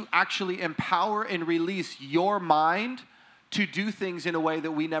opportunities to actually empower and release your mind to do things in a way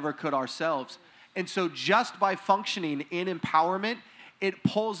that we never could ourselves. And so just by functioning in empowerment, it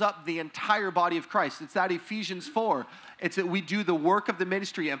pulls up the entire body of Christ. It's that Ephesians 4. It's that we do the work of the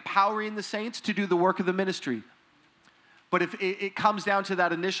ministry, empowering the saints to do the work of the ministry. But if it comes down to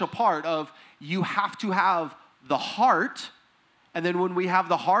that initial part of you have to have the heart, and then when we have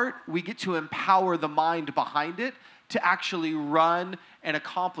the heart, we get to empower the mind behind it to actually run and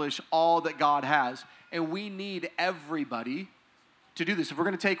accomplish all that God has. And we need everybody to do this. If we're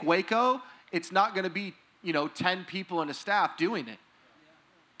going to take Waco, it's not going to be, 10 people and a staff doing it.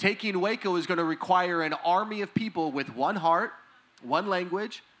 Taking Waco is going to require an army of people with one heart, one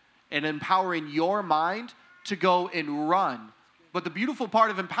language, and empowering your mind to go and run. But the beautiful part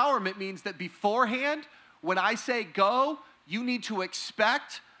of empowerment means that beforehand, when I say go, you need to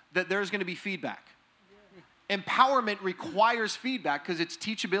expect that there's going to be feedback. Empowerment requires feedback because it's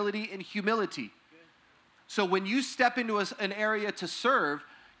teachability and humility. So when you step into an area to serve,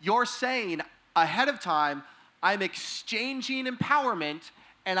 you're saying ahead of time, I'm exchanging empowerment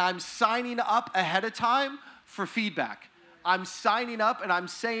and I'm signing up ahead of time for feedback. I'm signing up and I'm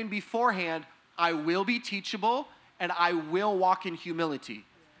saying beforehand, I will be teachable and I will walk in humility.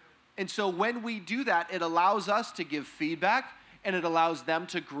 And so when we do that, it allows us to give feedback and it allows them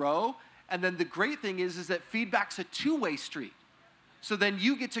to grow. And then the great thing is that feedback's a two-way street. So then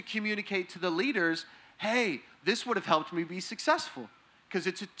you get to communicate to the leaders, hey, this would have helped me be successful because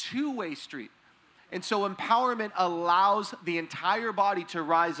it's a two-way street. And so empowerment allows the entire body to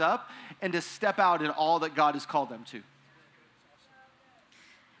rise up and to step out in all that God has called them to.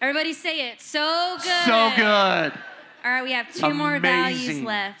 Everybody say it. So good. So good. All right, we have two more values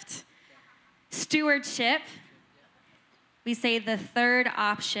left. Stewardship. We say the third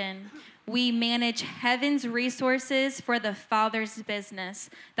option. We manage heaven's resources for the Father's business.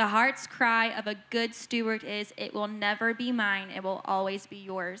 The heart's cry of a good steward is, it will never be mine, it will always be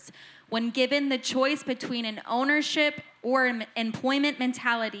yours. When given the choice between an ownership or an employment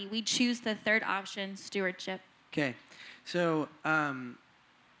mentality, we choose the third option, stewardship. Okay, so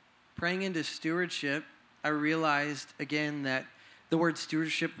praying into stewardship, I realized again that the word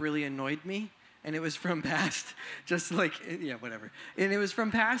stewardship really annoyed me. And it was from past, whatever. And it was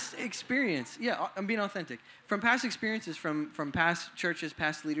from past experience. Yeah, I'm being authentic. From past experiences, from past churches,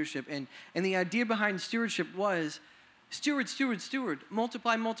 past leadership. And the idea behind stewardship was steward,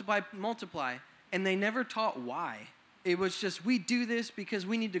 multiply. And they never taught why. It was just, we do this because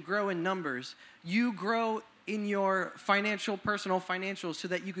we need to grow in numbers. You grow in your personal financials so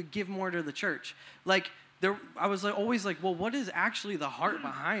that you could give more to the church. I was always like, well, what is actually the heart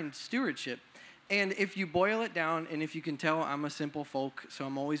behind stewardship? And if you boil it down, and if you can tell, I'm a simple folk, so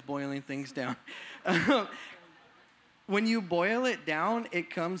I'm always boiling things down. When you boil it down, it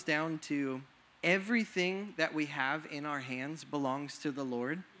comes down to everything that we have in our hands belongs to the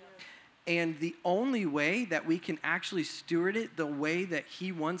Lord. And the only way that we can actually steward it the way that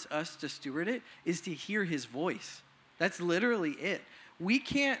He wants us to steward it is to hear His voice. That's literally it. We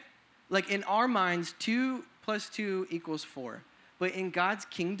can't, in our minds, 2 + 2 = 4. But in God's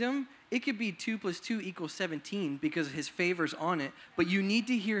kingdom, it could be 2 + 2 = 17 because His favor's on it. But you need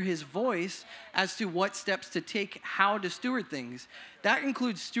to hear His voice as to what steps to take, how to steward things. That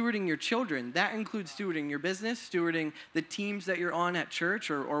includes stewarding your children. That includes stewarding your business, stewarding the teams that you're on at church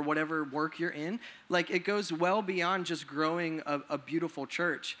or whatever work you're in. It goes well beyond just growing a beautiful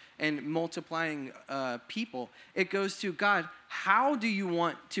church and multiplying people. It goes to, God, how do you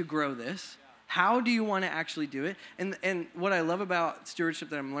want to grow this? How do you want to actually do it? And what I love about stewardship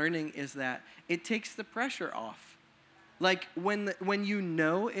that I'm learning is that it takes the pressure off. When you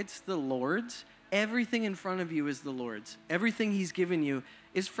know it's the Lord's, everything in front of you is the Lord's. Everything He's given you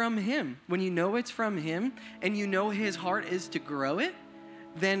is from Him. When you know it's from Him and you know His heart is to grow it,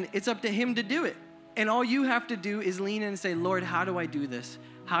 then it's up to Him to do it. And all you have to do is lean in and say, Lord, how do I do this?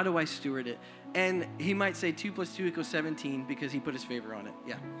 How do I steward it? And he might say 2 + 2 = 17 because he put his favor on it.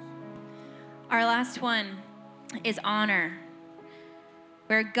 Yeah. Our last one is honor.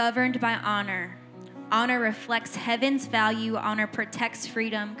 We're governed by honor. Honor reflects heaven's value. Honor protects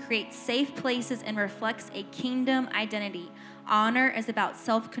freedom, creates safe places, and reflects a kingdom identity. Honor is about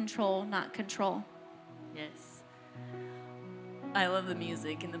self-control, not control. Yes. I love the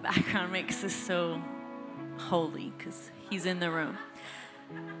music in the background. Makes this so holy because he's in the room.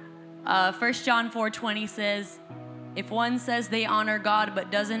 1 John 4:20 says, if one says they honor God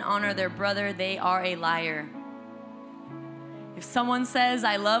but doesn't honor their brother, they are a liar. If someone says,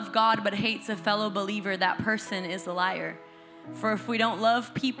 I love God but hates a fellow believer, that person is a liar. For if we don't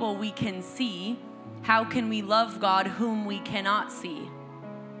love people we can see, how can we love God whom we cannot see?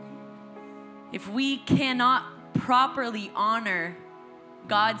 If we cannot properly honor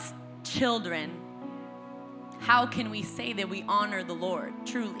God's children, how can we say that we honor the Lord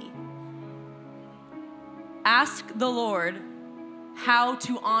truly? Ask the Lord how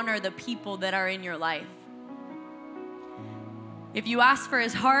to honor the people that are in your life. If you ask for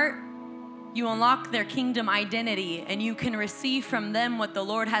his heart, you unlock their kingdom identity and you can receive from them what the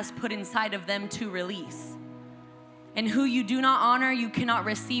Lord has put inside of them to release. And who you do not honor, you cannot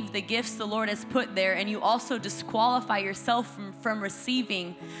receive the gifts the Lord has put there, and you also disqualify yourself from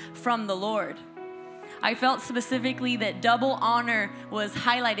receiving from the Lord. I felt specifically that double honor was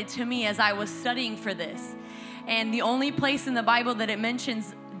highlighted to me as I was studying for this. And the only place in the Bible that it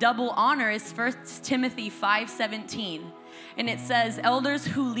mentions double honor is 1 Timothy 5:17. And it says, elders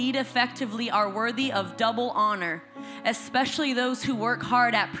who lead effectively are worthy of double honor, especially those who work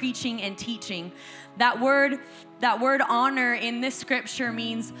hard at preaching and teaching. That word honor in this scripture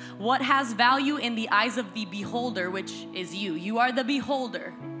means what has value in the eyes of the beholder, which is you. You are the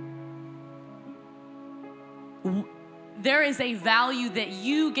beholder. There is a value that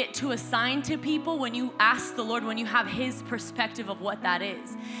you get to assign to people when you ask the Lord, when you have his perspective of what that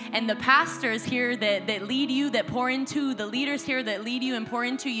is. And the pastors here that lead you, that pour into, the leaders here that lead you and pour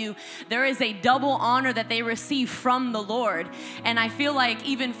into you, there is a double honor that they receive from the Lord. And I feel like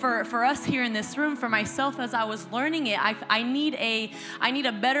even for us here in this room, for myself as I was learning it, I need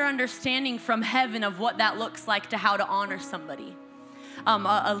a better understanding from heaven of what that looks like to how to honor somebody,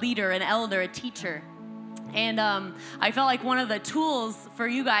 a leader, an elder, a teacher. And I felt like one of the tools for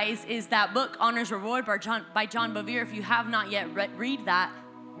you guys is that book, Honor's Reward by John Bevere. If you have not yet read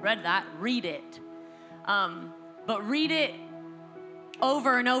it. But read it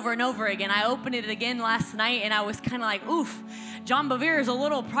over and over and over again. I opened it again last night and I was kind of like, oof, John Bevere is a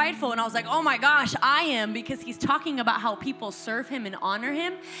little prideful. And I was like, oh my gosh, I am, because he's talking about how people serve him and honor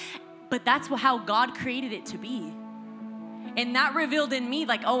him. But that's how God created it to be. And that revealed in me,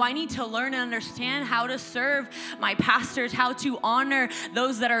 like, oh, I need to learn and understand how to serve my pastors, how to honor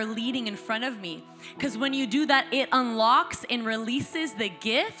those that are leading in front of me. Because when you do that, it unlocks and releases the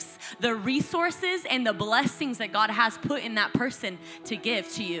gifts, the resources, and the blessings that God has put in that person to give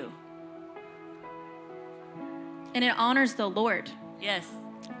to you. And it honors the Lord. Yes.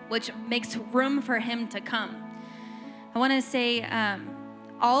 Which makes room for him to come. I want to say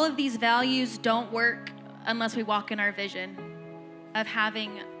all of these values don't work unless we walk in our vision of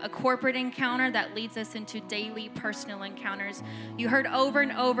having a corporate encounter that leads us into daily personal encounters. You heard over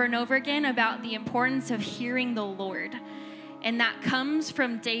and over and over again about the importance of hearing the Lord. And that comes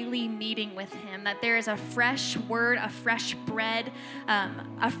from daily meeting with him, that there is a fresh word, a fresh bread,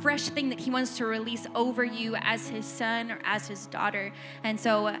 a fresh thing that he wants to release over you as his son or as his daughter. And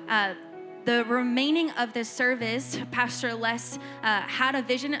so the remaining of this service, Pastor Les had a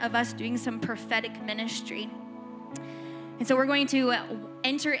vision of us doing some prophetic ministry. And so we're going to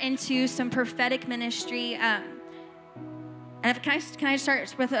enter into some prophetic ministry. And can I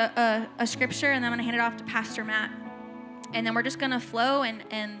start with a scripture, and then I'm going to hand it off to Pastor Matt. And then we're just going to flow,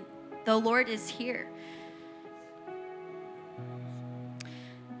 and the Lord is here.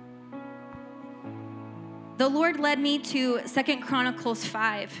 The Lord led me to 2 Chronicles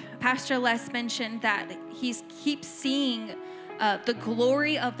 5. Pastor Les mentioned that he keeps seeing the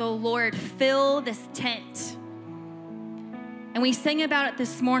glory of the Lord fill this tent. And we sang about it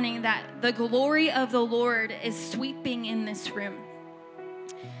this morning, that the glory of the Lord is sweeping in this room.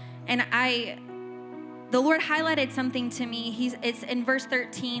 And the Lord highlighted something to me. It's in verse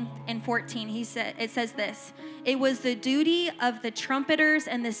 13 and 14. It says this: it was the duty of the trumpeters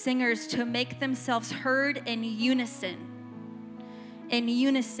and the singers to make themselves heard in unison. In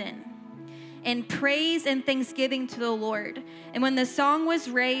unison. in praise and thanksgiving to the Lord. And when the song was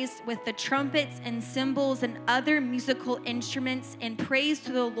raised with the trumpets and cymbals and other musical instruments in praise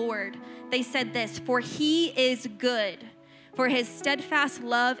to the Lord, they said this, "For he is good, for his steadfast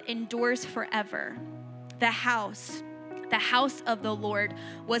love endures forever." The house of the Lord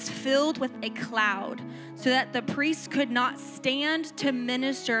was filled with a cloud, so that the priests could not stand to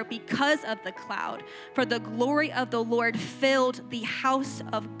minister because of the cloud, for the glory of the Lord filled the house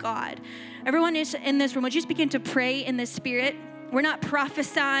of God. Everyone in this room, would you just begin to pray in the Spirit? We're not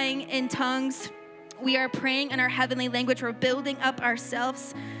prophesying in tongues. We are praying in our heavenly language. We're building up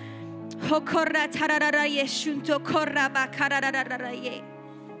ourselves.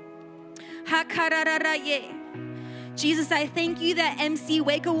 Jesus, I thank you that MC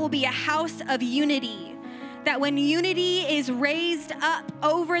Waco will be a house of unity. That when unity is raised up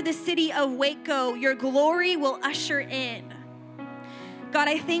over the city of Waco, your glory will usher in. God,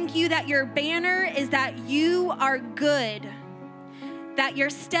 I thank you that your banner is that you are good, that your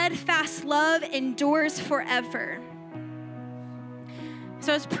steadfast love endures forever.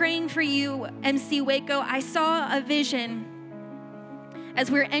 So I was praying for you, MC Waco. I saw a vision as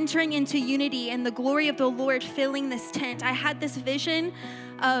we're entering into unity and the glory of the Lord filling this tent. I had this vision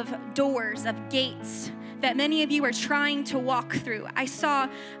of doors, of gates that many of you are trying to walk through. I saw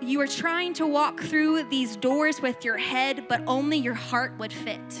you were trying to walk through these doors with your head, but only your heart would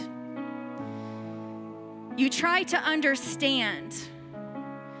fit. You tried to understand.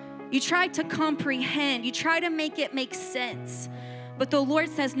 You tried to comprehend. You tried to make it make sense. But the Lord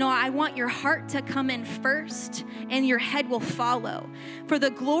says, no, I want your heart to come in first and your head will follow. For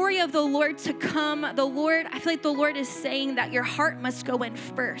the glory of the Lord to come, I feel like the Lord is saying that your heart must go in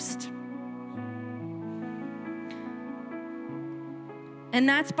first. And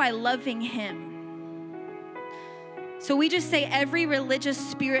that's by loving him. So we just say, every religious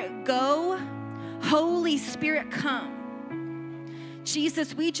spirit go, Holy Spirit come.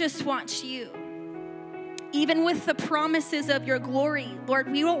 Jesus, we just want you. Even with the promises of your glory, Lord,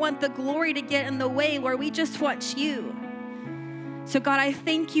 we don't want the glory to get in the way, Lord, we just want you. So God, I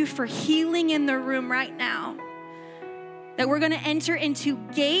thank you for healing in the room right now, that we're gonna enter into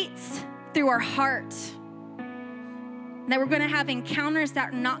gates through our heart, that we're gonna have encounters that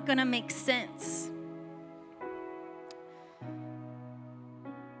are not gonna make sense.